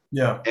bomb.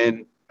 Yeah.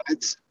 And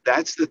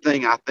that's the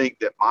thing I think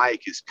that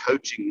Mike is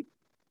coaching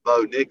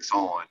Bo Nix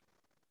on,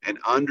 and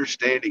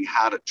understanding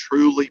how to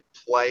truly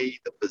play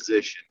the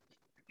position,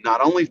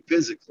 not only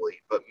physically,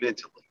 but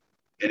mentally.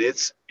 And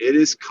it's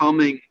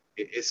coming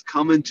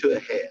to a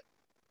head.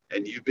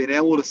 And you've been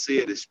able to see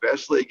it,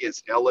 especially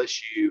against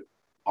LSU,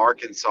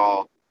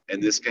 Arkansas,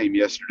 and this game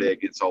yesterday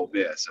against Ole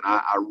Miss. And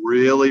I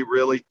really,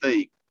 really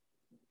think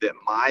that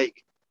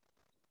Mike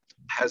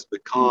has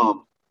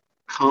become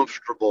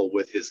comfortable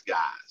with his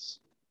guys.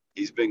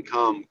 He's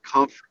become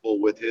comfortable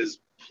with his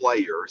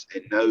players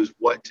and knows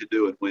what to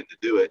do and when to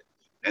do it,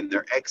 and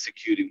they're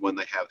executing when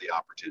they have the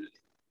opportunity.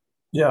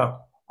 Yeah.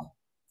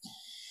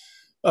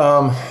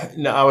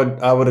 No,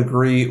 I would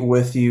agree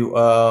with you.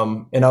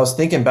 And I was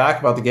thinking back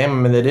about the game. I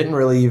mean, they didn't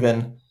really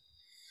even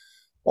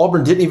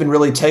Auburn didn't even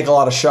really take a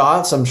lot of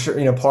shots. I'm sure,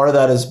 part of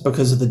that is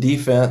because of the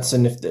defense.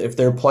 And if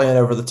they're playing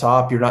over the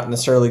top, you're not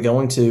necessarily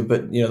going to,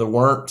 but there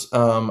weren't,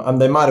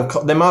 they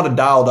might've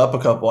dialed up a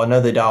couple. I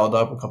know they dialed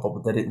up a couple,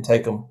 but they didn't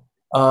take them.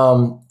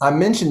 I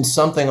mentioned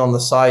something on the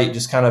site,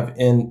 just kind of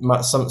in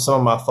some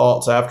of my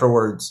thoughts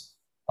afterwards,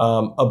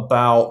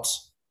 about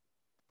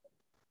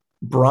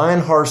Brian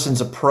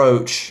Harson's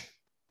approach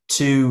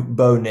to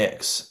Bo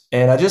Nix.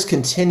 And I just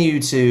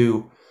continue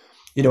to,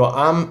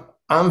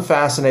 I'm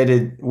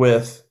fascinated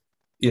with,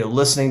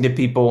 listening to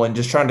people and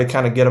just trying to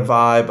kind of get a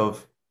vibe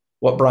of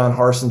what Brian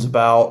Harson's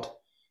about,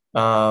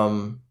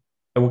 and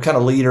what kind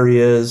of leader he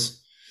is.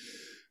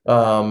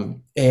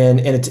 And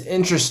it's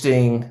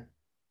interesting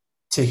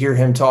to hear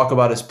him talk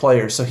about his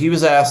players. So he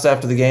was asked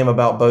after the game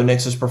about Bo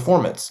Nix's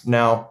performance.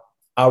 Now,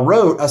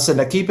 I said,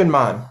 now keep in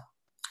mind,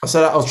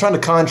 I was trying to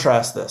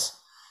contrast this.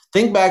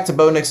 Think back to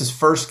Bo Nix's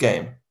first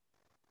game.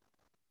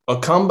 A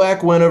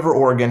comeback win over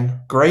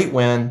Oregon, great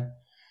win.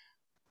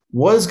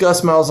 What does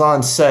Gus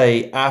Malzahn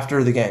say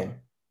after the game?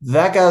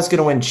 That guy's going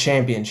to win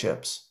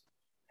championships.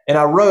 And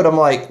I'm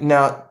like,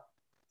 now,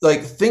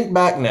 think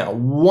back now.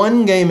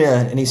 One game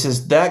in, and he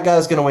says, that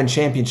guy's going to win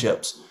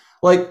championships.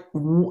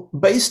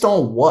 Based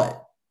on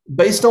what?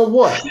 Based on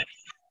what?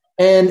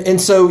 And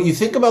so you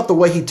think about the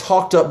way he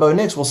talked up Bo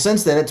Nix. Well,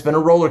 since then, it's been a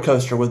roller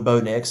coaster with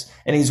Bo Nix,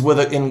 and he's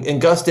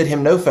and Gus did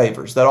him no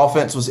favors. That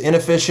offense was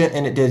inefficient,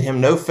 and it did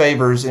him no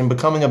favors in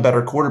becoming a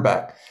better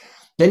quarterback.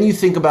 Then you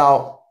think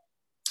about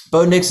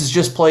Bo Nix has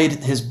just played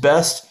his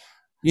best,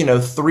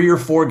 3 or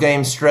 4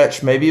 game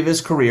stretch, maybe of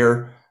his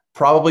career,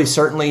 probably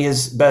certainly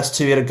his best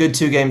 2. He had a good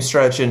 2-game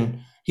stretch, and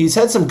he's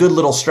had some good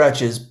little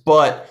stretches,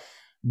 but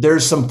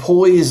there's some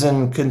poise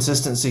and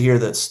consistency here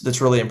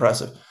that's really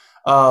impressive.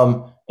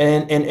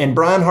 And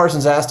Brian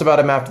Harson's asked about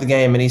him after the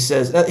game, and he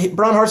says,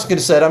 Brian Harson could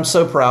have said, I'm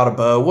so proud of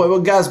Bo.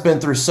 What guy's been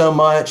through so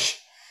much.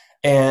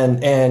 And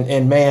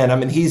man, I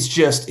mean, he's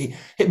just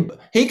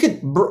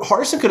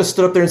Harson could have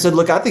stood up there and said,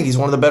 look, I think he's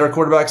one of the better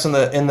quarterbacks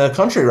in the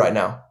country right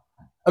now.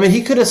 I mean,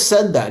 he could have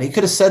said that. He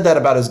could have said that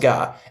about his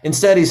guy.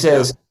 Instead he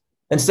says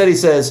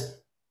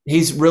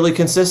he's really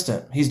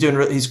consistent. He's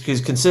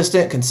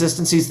consistent.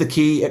 Consistency's the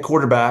key at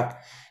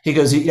quarterback. He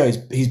goes,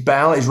 he's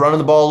balanced. He's running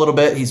the ball a little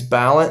bit. He's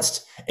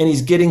balanced, and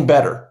he's getting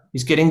better.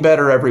 He's getting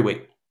better every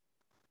week.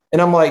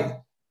 And I'm like,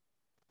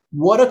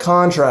 what a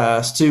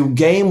contrast to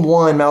game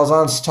 1.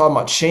 Malzahn's talking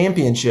about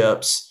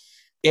championships.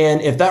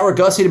 And if that were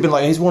Gus, he'd have been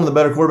like, he's one of the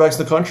better quarterbacks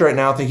in the country right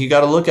now. I think you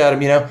got to look at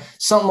him,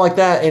 something like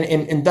that.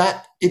 And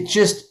that,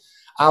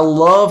 I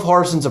love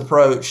Harson's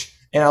approach,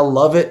 and I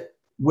love it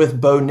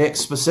with Bo Nix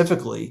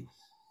specifically.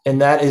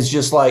 And that is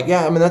just like,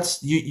 yeah, I mean,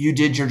 that's, you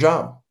did your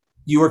job.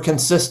 You were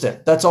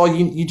consistent. That's all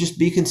you just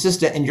be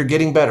consistent, and you're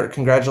getting better.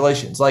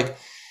 Congratulations.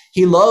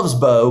 He loves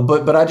Bo,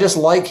 but I just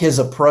like his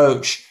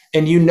approach.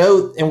 And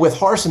and with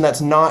Harson,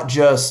 that's not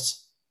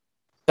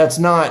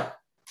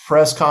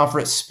press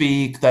conference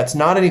speak. That's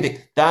not anything.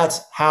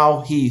 That's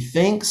how he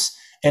thinks,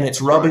 and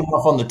it's rubbing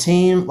off on the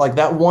team.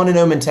 That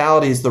 1-0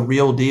 mentality is the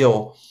real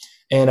deal.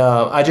 And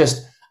I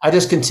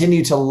just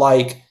continue to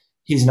like,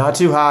 he's not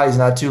too high, he's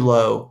not too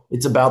low.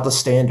 It's about the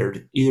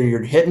standard. Either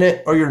you're hitting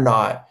it or you're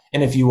not.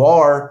 And if you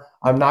are,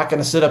 I'm not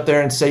going to sit up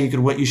there and say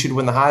you should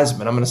win the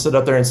Heisman. I'm going to sit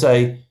up there and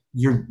say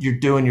you're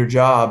doing your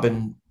job,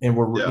 and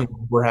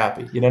we're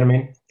happy. You know what I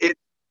mean?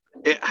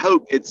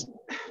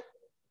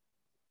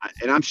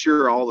 And I'm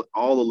sure all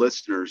the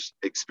listeners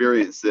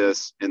experience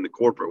this in the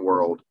corporate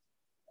world.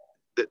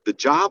 The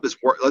job is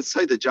let's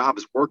say the job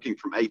is working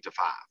from 8 to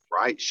 5,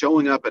 right?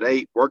 Showing up at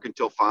 8, working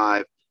till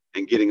 5,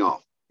 and getting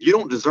off. You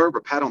don't deserve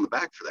a pat on the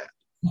back for that.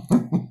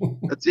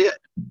 That's it.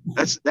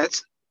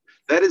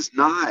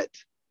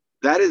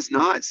 That is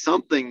not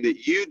something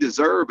that you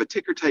deserve a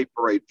ticker tape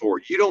parade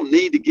for. You don't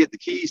need to get the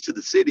keys to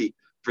the city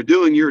for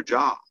doing your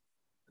job.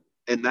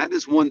 And that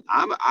is one,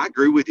 I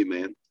agree with you,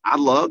 man. I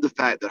love the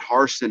fact that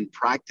Harson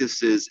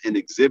practices and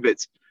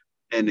exhibits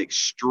an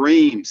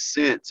extreme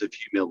sense of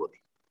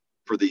humility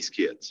for these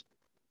kids,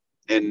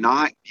 and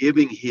not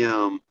giving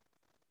him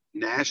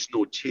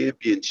national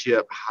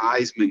championship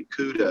Heisman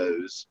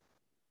kudos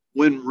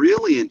when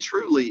really and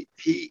truly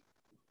he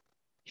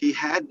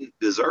hadn't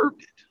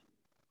deserved it.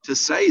 To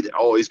say that,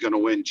 oh, he's going to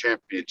win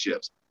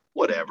championships,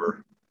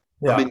 whatever.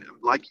 Yeah. I mean,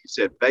 like you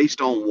said,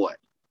 based on what?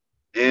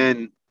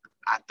 And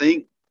I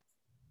think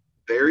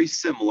very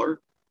similar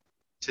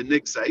to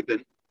Nick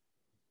Saban,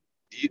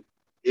 it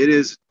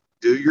is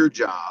do your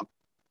job,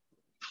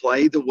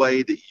 play the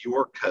way that you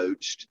are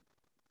coached,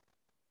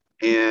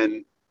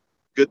 and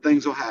good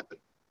things will happen.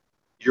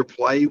 Your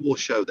play will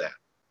show that.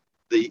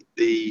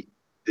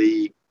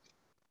 The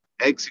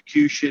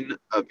execution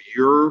of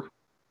your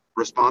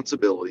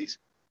responsibilities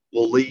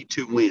will lead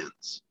to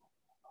wins.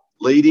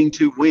 Leading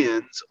to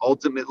wins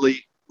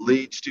ultimately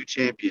leads to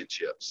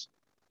championships.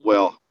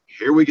 Well,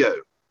 here we go.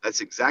 That's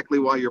exactly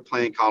why you're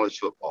playing college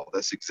football.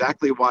 That's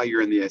exactly why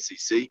you're in the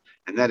SEC.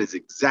 And that is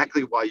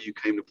exactly why you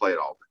came to play at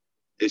Auburn,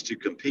 is to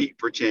compete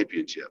for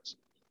championships.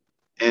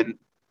 And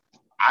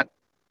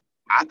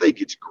I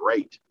think it's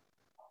great.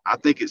 I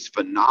think it's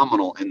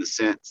phenomenal in the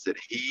sense that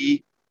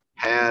he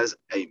has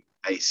a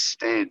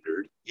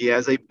standard. He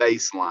has a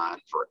baseline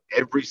for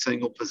every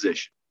single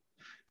position,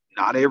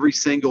 not every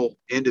single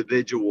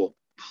individual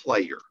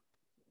player.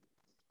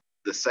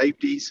 The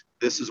safeties,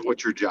 this is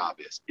what your job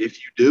is. If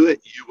you do it,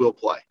 you will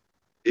play.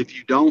 If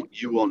you don't,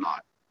 you will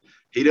not.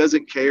 He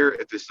doesn't care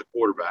if it's the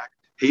quarterback.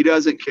 He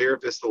doesn't care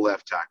if it's the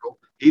left tackle.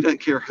 He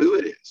doesn't care who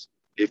it is.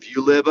 If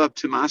you live up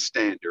to my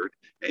standard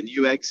and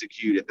you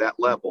execute at that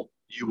level,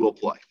 you will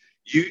play.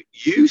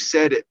 You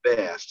said it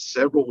best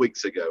several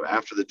weeks ago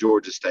after the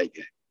Georgia State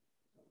game.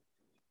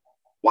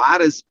 Why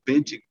does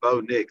benching Bo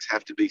Nix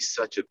have to be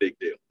such a big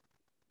deal?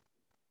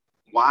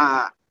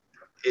 Why?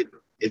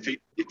 If he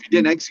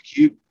didn't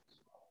execute,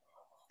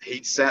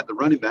 he sat the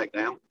running back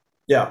down.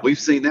 Yeah, we've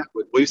seen that.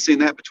 We've seen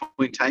that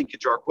between Tank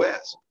and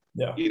Jarquez.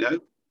 Yeah,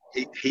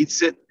 he'd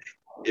sit.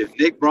 If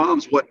Nick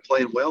Brahms wasn't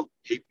playing well,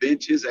 he'd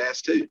bench his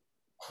ass too.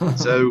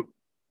 So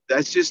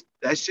that's just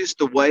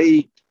the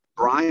way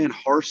Brian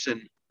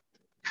Harsin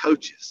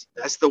coaches.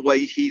 That's the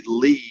way he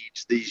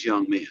leads these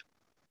young men,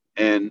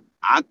 and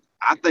I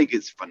think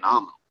it's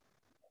phenomenal.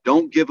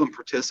 Don't give them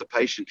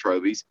participation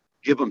trophies.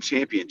 Give them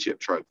championship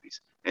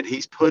trophies, and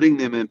he's putting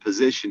them in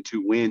position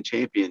to win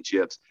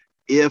championships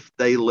if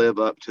they live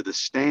up to the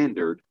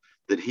standard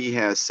that he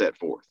has set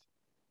forth.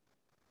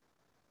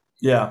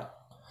 Yeah.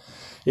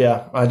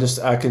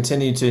 I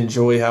continue to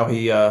enjoy how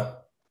he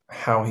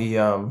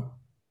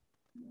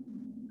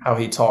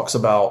talks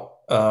about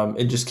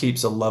it. Just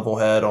keeps a level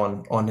head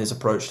on his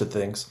approach to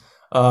things.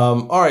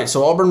 All right,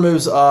 so Auburn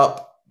moves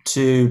up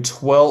to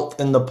 12th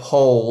in the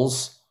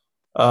polls.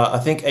 I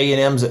think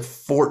A&M's at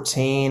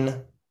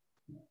 14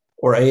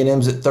 or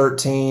A&M's at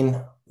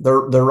 13.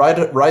 They're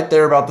right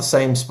there about the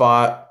same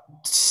spot.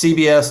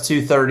 CBS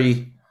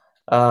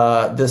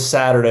 2:30 this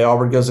Saturday.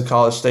 Auburn goes to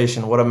College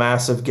Station. What a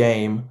massive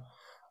game.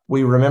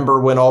 We remember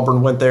when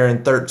Auburn went there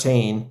in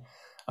 13.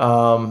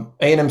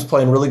 A&M's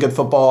playing really good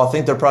football. I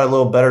think they're probably a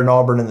little better than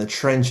Auburn in the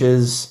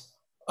trenches.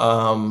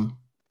 But,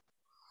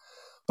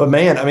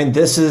 man, I mean,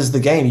 this is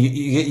the game.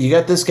 You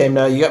got this game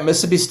now. You got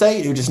Mississippi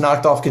State, who just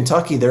knocked off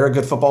Kentucky. They're a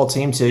good football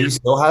team, too. You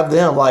still have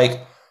them.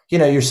 Like,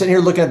 you're sitting here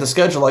looking at the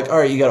schedule like, all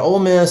right, you got Ole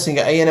Miss and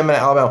you got A&M and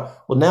Alabama.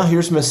 Well, now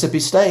here's Mississippi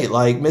State.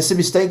 Like,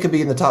 Mississippi State could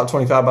be in the top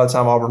 25 by the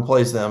time Auburn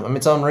plays them. I mean,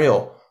 it's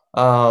unreal.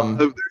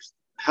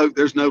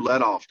 There's no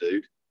let off,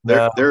 dude.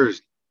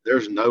 There's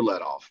no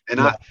let off. And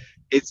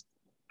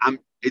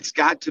it's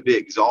got to be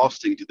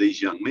exhausting to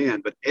these young men,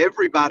 but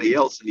everybody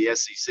else in the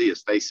SEC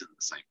is facing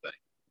the same thing.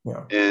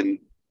 Yeah. And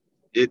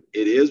it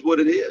is what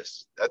it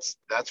is. That's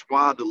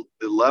why the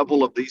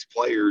level of these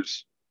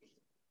players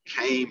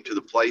came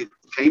to play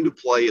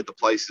at the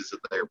places that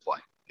they're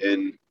playing.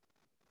 And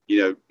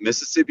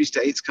Mississippi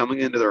State's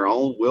coming into their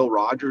own. Will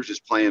Rogers is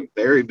playing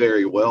very,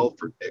 very well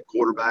at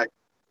quarterback.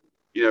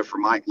 For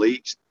Mike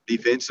Leach.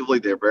 Defensively,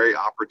 they're very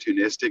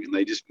opportunistic and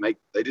they just make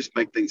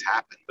things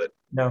happen. But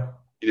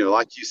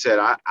like you said,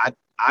 I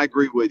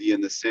agree with you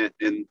in the sense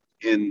in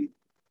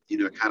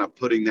kind of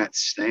putting that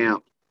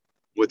stamp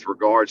with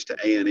regards to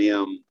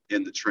A&M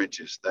in the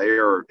trenches. They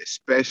are,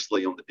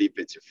 especially on the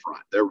defensive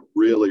front, they're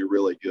really,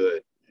 really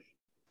good.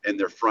 And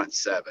their front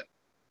seven,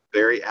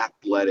 very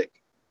athletic.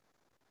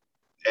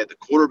 At the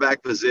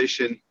quarterback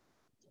position,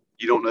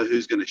 you don't know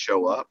who's going to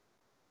show up,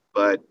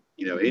 but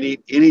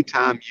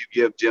anytime you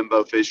give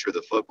Jimbo Fisher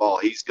the football,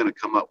 he's going to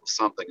come up with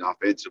something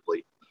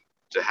offensively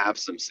to have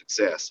some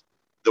success.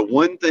 The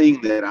one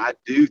thing that I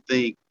do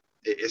think,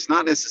 it's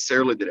not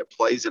necessarily that it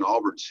plays in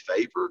Auburn's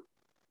favor,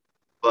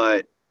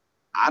 but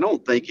I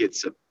don't think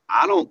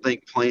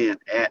playing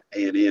at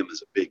A&M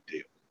is a big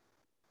deal.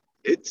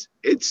 It's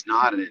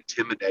not an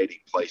intimidating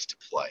place to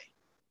play.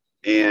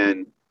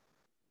 And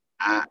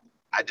I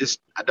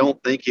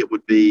don't think it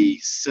would be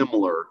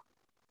similar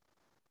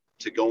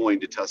to going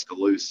to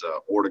Tuscaloosa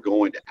or to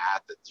going to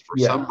Athens. For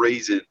some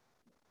reason,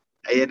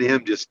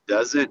 A&M just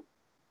doesn't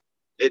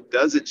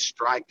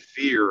strike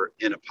fear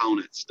in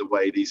opponents the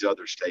way these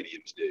other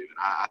stadiums do. And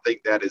I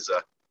think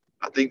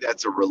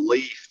that's a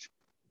relief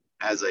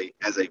as a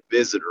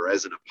visitor,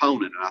 as an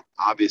opponent, and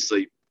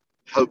obviously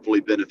hopefully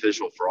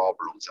beneficial for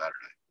Auburn on Saturday.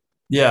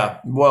 Yeah,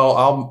 well,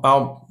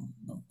 I'll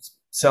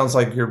sounds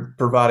like you're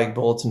providing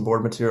bulletin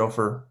board material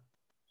for.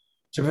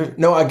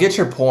 No, I get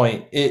your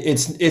point.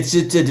 It's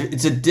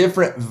a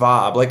different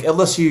vibe. Like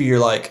LSU, you're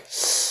like,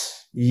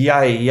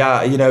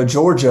 yeah.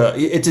 Georgia,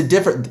 it's a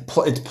different.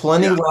 It's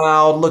plenty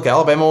loud. Look,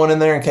 Alabama went in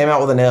there and came out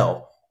with an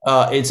L.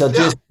 It's a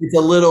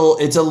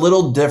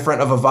little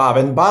different of a vibe.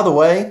 And by the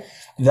way,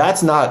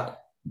 that's not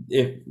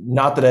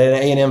that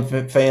an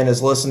A&M fan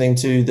is listening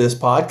to this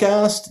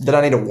podcast that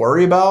I need to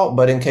worry about.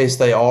 But in case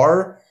they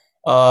are.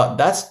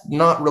 That's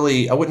not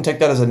really, I wouldn't take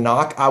that as a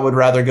knock. I would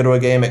rather go to a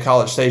game at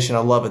College Station. I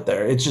love it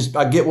there. It's just,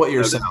 I get what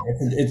you're saying.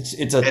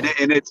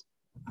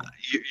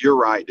 You're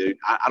right, dude.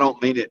 I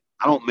don't mean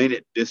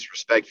it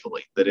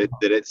disrespectfully that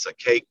it's a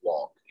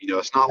cakewalk.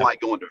 It's not like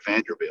going to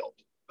Vanderbilt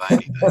by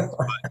anything,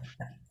 but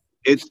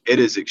it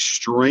is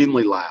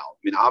extremely loud. I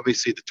mean,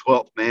 obviously the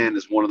 12th man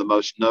is one of the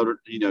most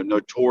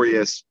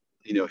notorious,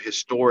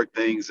 historic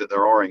things that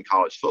there are in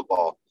college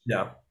football.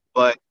 Yeah.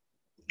 But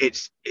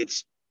it's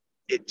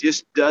it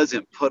just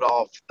doesn't put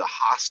off the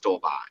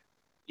hostile vibe.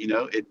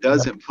 It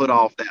doesn't put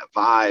off that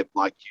vibe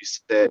like you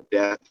said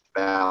Death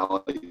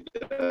Valley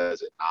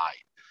does at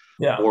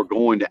night, or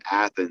going to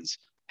Athens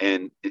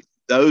and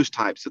those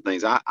types of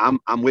things.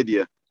 I'm with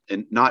you,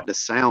 and not to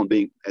sound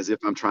being as if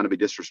I'm trying to be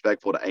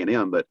disrespectful to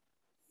A&M, but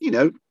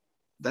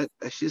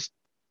that's just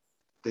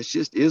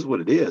is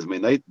what it is. I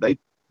mean,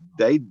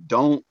 they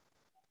don't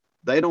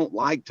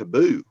like to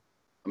boo.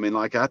 I mean,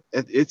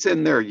 it's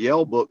in their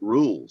yell book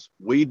rules.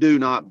 We do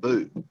not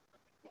boo.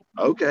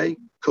 Okay,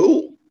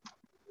 cool.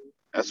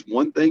 That's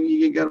one thing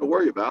you ain't got to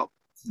worry about.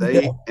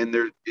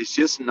 It's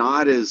just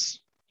not as,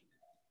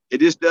 it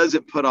just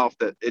doesn't put off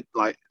that it,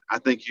 like, I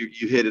think you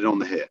hit it on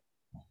the head.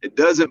 It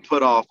doesn't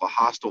put off a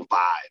hostile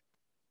vibe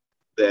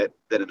that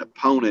an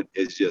opponent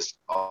is just,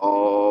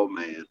 oh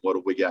man, what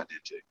have we gotten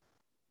into?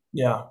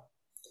 Yeah.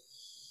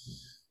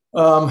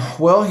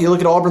 Well, you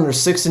look at Auburn, they're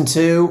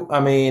 6-2. I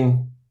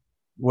mean,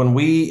 when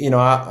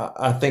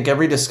I think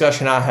every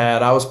discussion I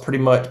had, I was pretty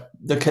much,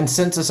 the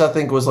consensus I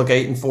think was like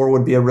 8-4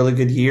 would be a really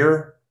good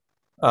year.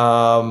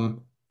 No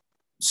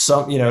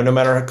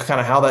matter kind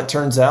of how that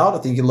turns out, I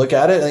think you look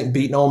at it, I think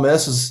beating Ole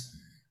Miss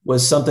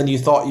was something you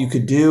thought you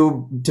could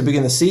do to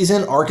begin the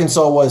season.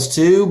 Arkansas was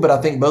too, but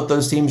I think both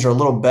those teams are a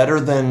little better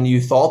than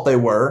you thought they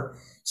were.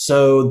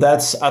 So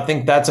I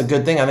think that's a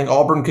good thing. I think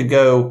Auburn could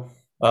go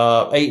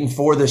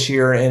 8-4 this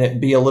year, and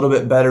it be a little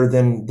bit better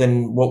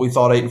than what we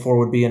thought 8-4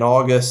 would be in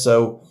August.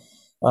 So,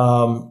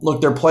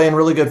 look, they're playing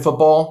really good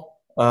football.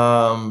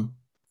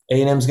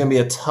 A&M is going to be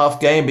a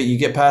tough game, but you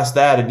get past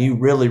that and you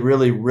really,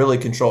 really, really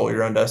control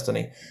your own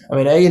destiny. I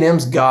mean,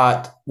 A&M's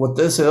got they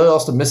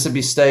lost to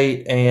Mississippi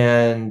State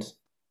and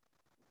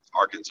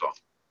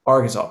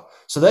Arkansas.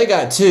 So they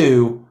got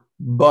 2,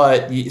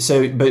 but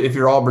if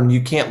you're Auburn,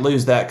 you can't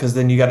lose that, because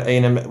then you got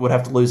A&M would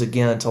have to lose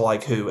again to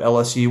like who?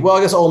 LSU. Well,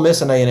 I guess Ole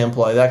Miss and A&M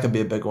play. That could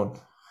be a big one.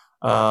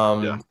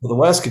 The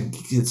West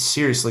could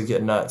seriously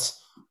get nuts.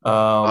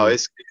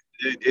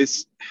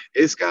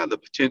 It's got the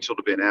potential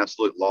to be an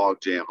absolute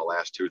log jam the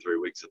last 2 or 3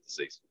 weeks of the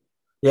season.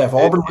 Yeah, if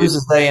Auburn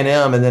loses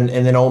A&M and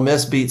then Ole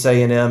Miss beats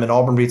A&M and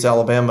Auburn beats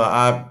Alabama,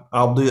 I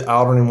don't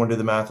even want to do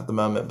the math at the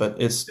moment,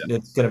 but it's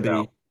going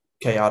to be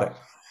chaotic.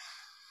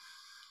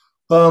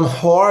 Well,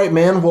 all right,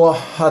 man. Well,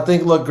 I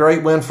think, look,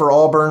 great win for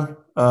Auburn.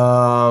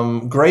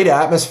 Great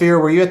atmosphere.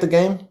 Were you at the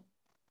game?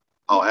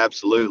 Oh,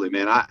 absolutely,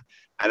 man.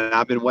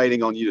 I've been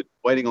waiting on you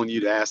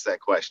to ask that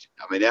question.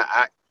 I mean,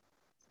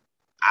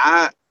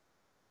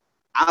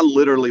 I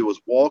literally was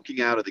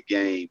walking out of the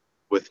game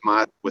with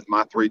my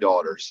 3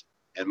 daughters,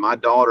 and my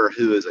daughter,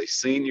 who is a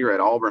senior at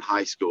Auburn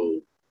High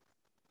School,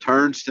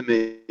 turns to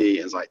me and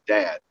is like,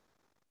 "Dad,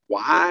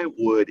 why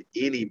would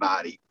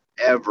anybody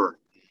ever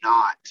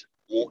not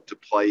want to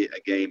play a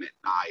game at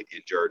night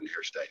in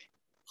Jordan-Hare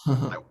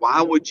Stadium? Like,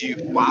 why would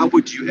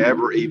you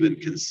ever even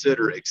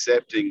consider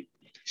accepting?"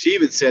 She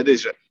even said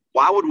this: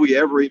 "Why would we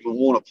ever even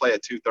want to play a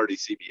 2:30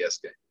 CBS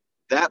game?"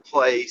 That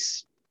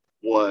place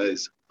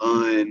was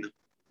unreal.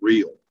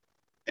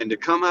 And to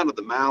come out of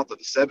the mouth of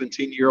a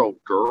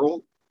 17-year-old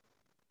girl,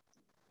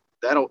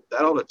 that ought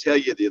to tell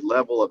you the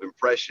level of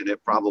impression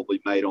it probably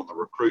made on the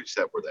recruits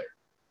that were there.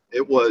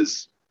 It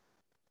was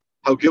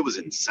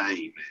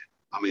insane, man.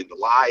 I mean, the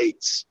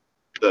lights,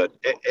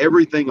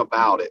 everything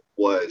about it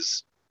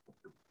was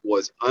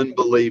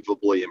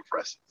unbelievably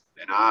impressive.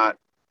 And I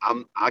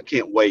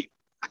can't wait.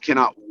 I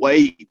cannot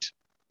wait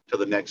till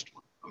the next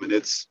one. I mean,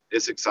 it's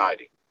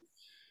exciting.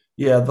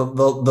 Yeah,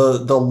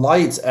 the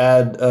lights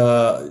add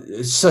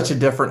such a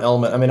different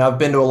element. I mean, I've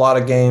been to a lot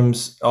of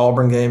games,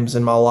 Auburn games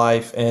in my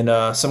life, and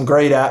some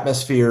great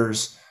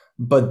atmospheres.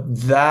 But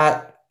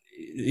that,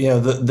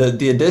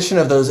 the addition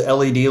of those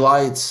LED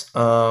lights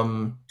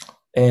and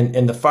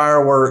the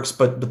fireworks,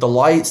 but the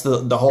lights,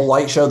 the whole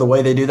light show, the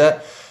way they do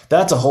that,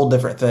 that's a whole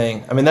different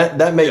thing. I mean,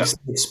 that makes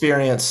the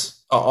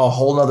experience a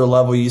whole nother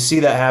level. You see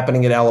that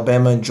happening at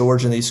Alabama and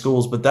Georgia in these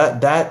schools, but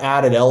that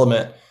added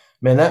element,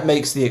 man, that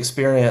makes the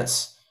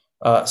experience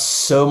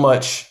so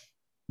much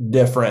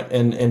different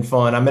and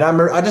fun. I mean,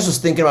 I just was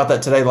thinking about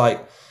that today.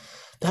 Like,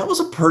 that was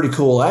a pretty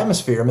cool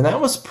atmosphere. I mean,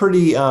 that was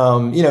pretty.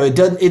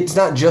 It's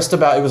not just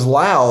about it was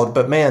loud,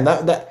 but man,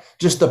 that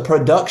just the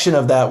production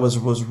of that was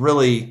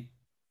really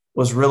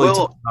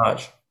top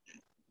notch.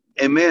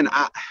 And man,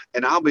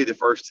 I'll be the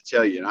first to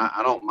tell you, and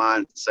I don't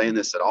mind saying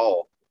this at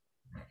all.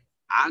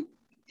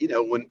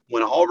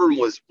 When Auburn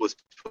was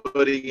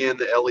putting in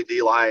the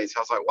LED lights, I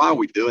was like, why are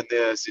we doing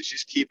this? It's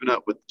just keeping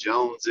up with the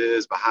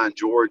Joneses behind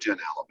Georgia and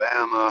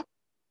Alabama.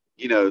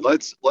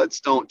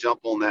 Let's don't jump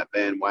on that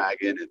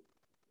bandwagon. And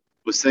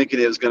was thinking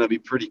it was going to be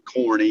pretty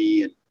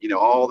corny and,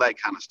 all that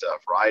kind of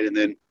stuff, right? And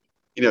then,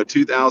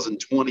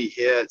 2020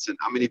 hits. And,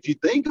 I mean, if you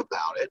think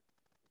about it,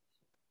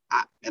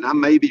 I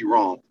may be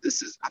wrong,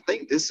 I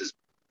think this is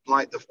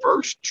like the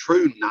first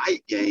true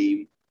night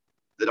game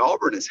that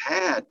Auburn has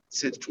had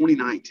since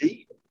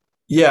 2019.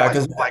 Yeah,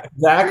 because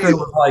Akron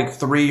was like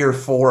 3 or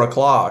 4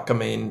 o'clock. I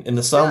mean, and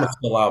the sun was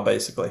still out,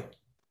 basically.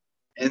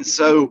 And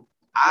so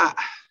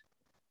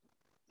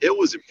it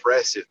was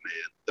impressive,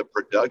 man. The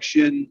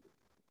production,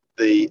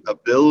 the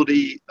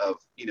ability of,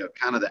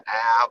 kind of the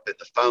app and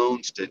the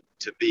phones to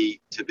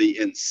be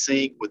in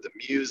sync with the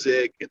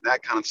music and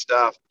that kind of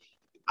stuff.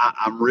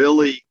 I'm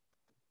really,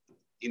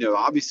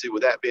 obviously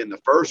with that being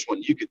the first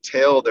one, you could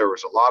tell there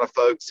was a lot of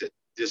folks that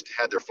just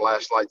had their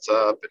flashlights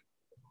up and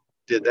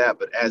did that.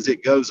 But as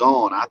it goes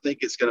on, I think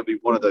it's going to be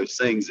one of those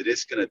things that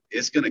it's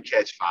going to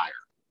catch fire.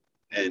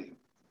 And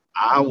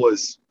I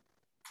was,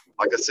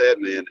 like I said,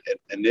 man,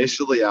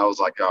 initially I was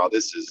like, oh,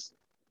 this is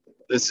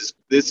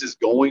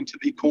going to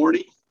be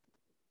corny.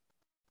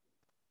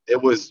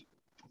 It was,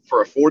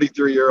 for a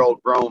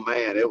 43-year-old grown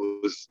man, it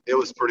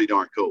was pretty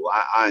darn cool.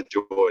 I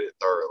enjoyed it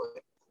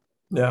thoroughly.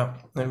 Yeah,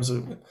 it was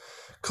a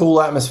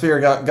cool atmosphere.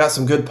 Got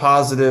some good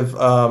positive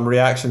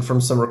reaction from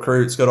some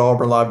recruits. Go to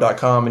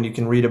auburnlive.com and you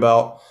can read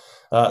about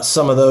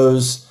some of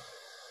those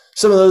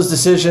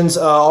decisions.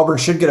 Auburn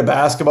should get a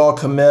basketball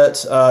commit.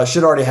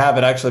 Should already have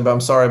it, actually, but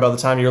I'm sorry, by the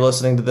time you're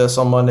listening to this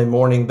on Monday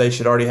morning, they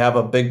should already have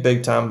a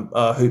big time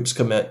hoops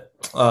commit,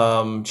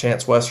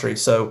 Chance Westry.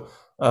 So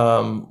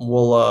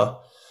we'll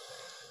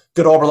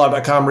go to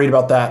auburnlive.com, read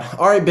about that.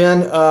 All right,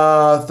 Ben,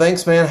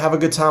 thanks, man. Have a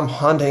good time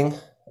hunting.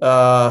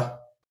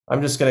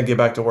 I'm just going to get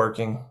back to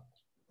working.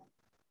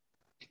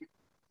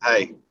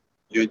 Hey,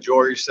 you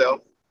enjoy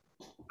yourself.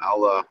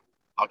 I'll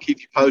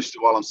keep you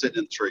posted while I'm sitting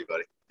in the tree,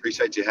 buddy.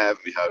 Appreciate you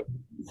having me, Hope.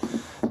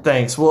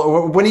 Thanks.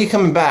 Well, when are you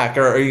coming back?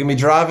 Or are you going to be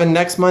driving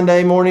next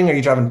Monday morning? Are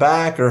you driving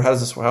back, or how does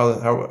this? I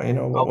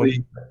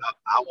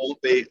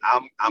won't be.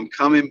 I'm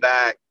coming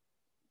back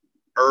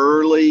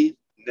early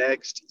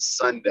next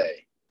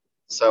Sunday,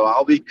 so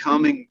I'll be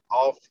coming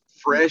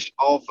fresh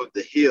off of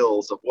the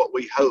heels of what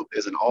we hope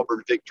is an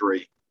Auburn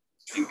victory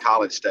in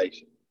College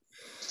Station.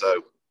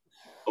 So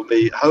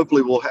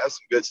hopefully we'll have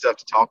some good stuff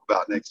to talk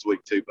about next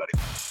week too, buddy.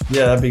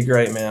 Yeah, that'd be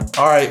great, man.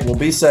 All right, well,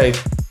 be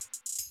safe.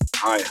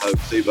 All right, Hope.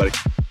 See you, buddy.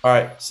 All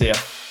right, see ya.